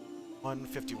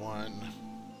 151.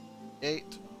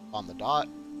 8 on the dot.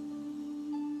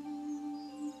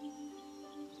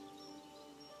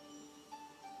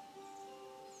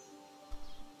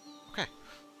 Okay.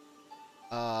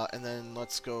 And then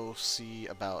let's go see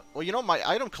about... Well, you know, my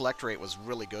item collect rate was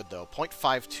really good, though.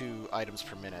 0.52 items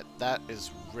per minute. That is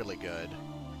really good.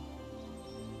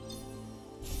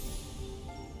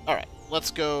 Alright,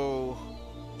 let's go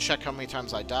check how many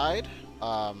times I died.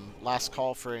 Last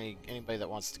call for anybody that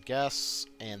wants to guess.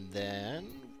 And then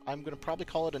I'm going to probably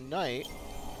call it a night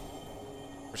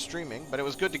for streaming. But it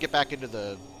was good to get back into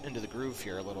the groove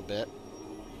here a little bit.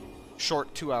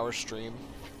 Short 2-hour stream.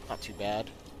 Not too bad.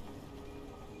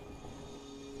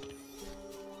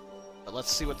 But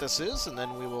let's see what this is, and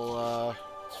then we will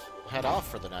head off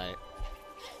for the night.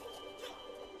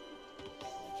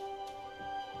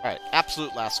 Alright,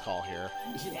 absolute last call here.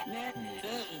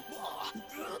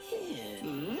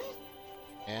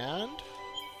 And...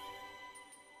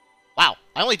 Wow,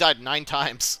 I only died 9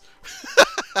 times.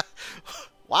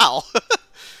 Wow.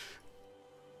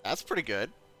 That's pretty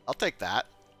good. I'll take that.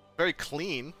 Very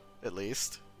clean, at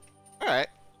least. Alright.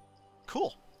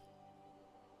 Cool.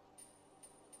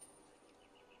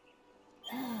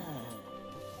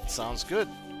 Sounds good.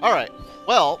 Alright.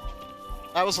 Well,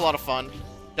 that was a lot of fun.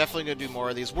 Definitely going to do more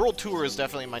of these. World Tour is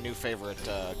definitely my new favorite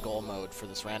goal mode for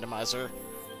this randomizer.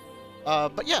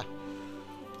 But yeah.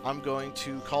 I'm going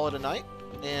to call it a night.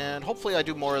 And hopefully I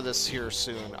do more of this here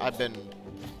soon. I've been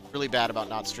really bad about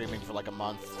not streaming for like a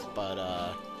month. But,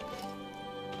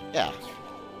 yeah.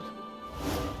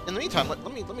 In the meantime,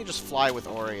 let me just fly with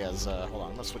Ori as, hold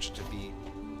on, let's switch it to B.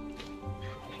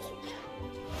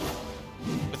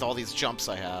 With all these jumps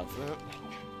I have. Oh,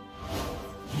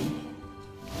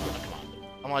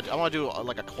 come on. I want to do,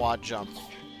 like, a quad jump.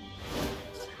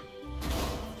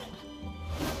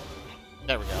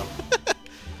 There we go.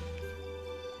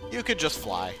 You could just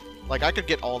fly. Like, I could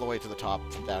get all the way to the top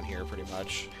from down here, pretty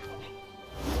much.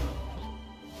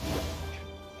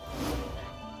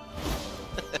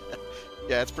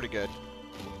 Yeah, it's pretty good.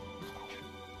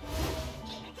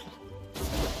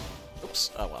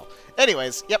 Oops. Oh, well.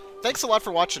 Anyways, yep. Thanks a lot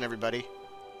for watching, everybody.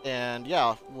 And,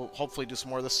 yeah, we'll hopefully do some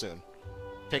more of this soon.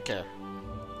 Take care.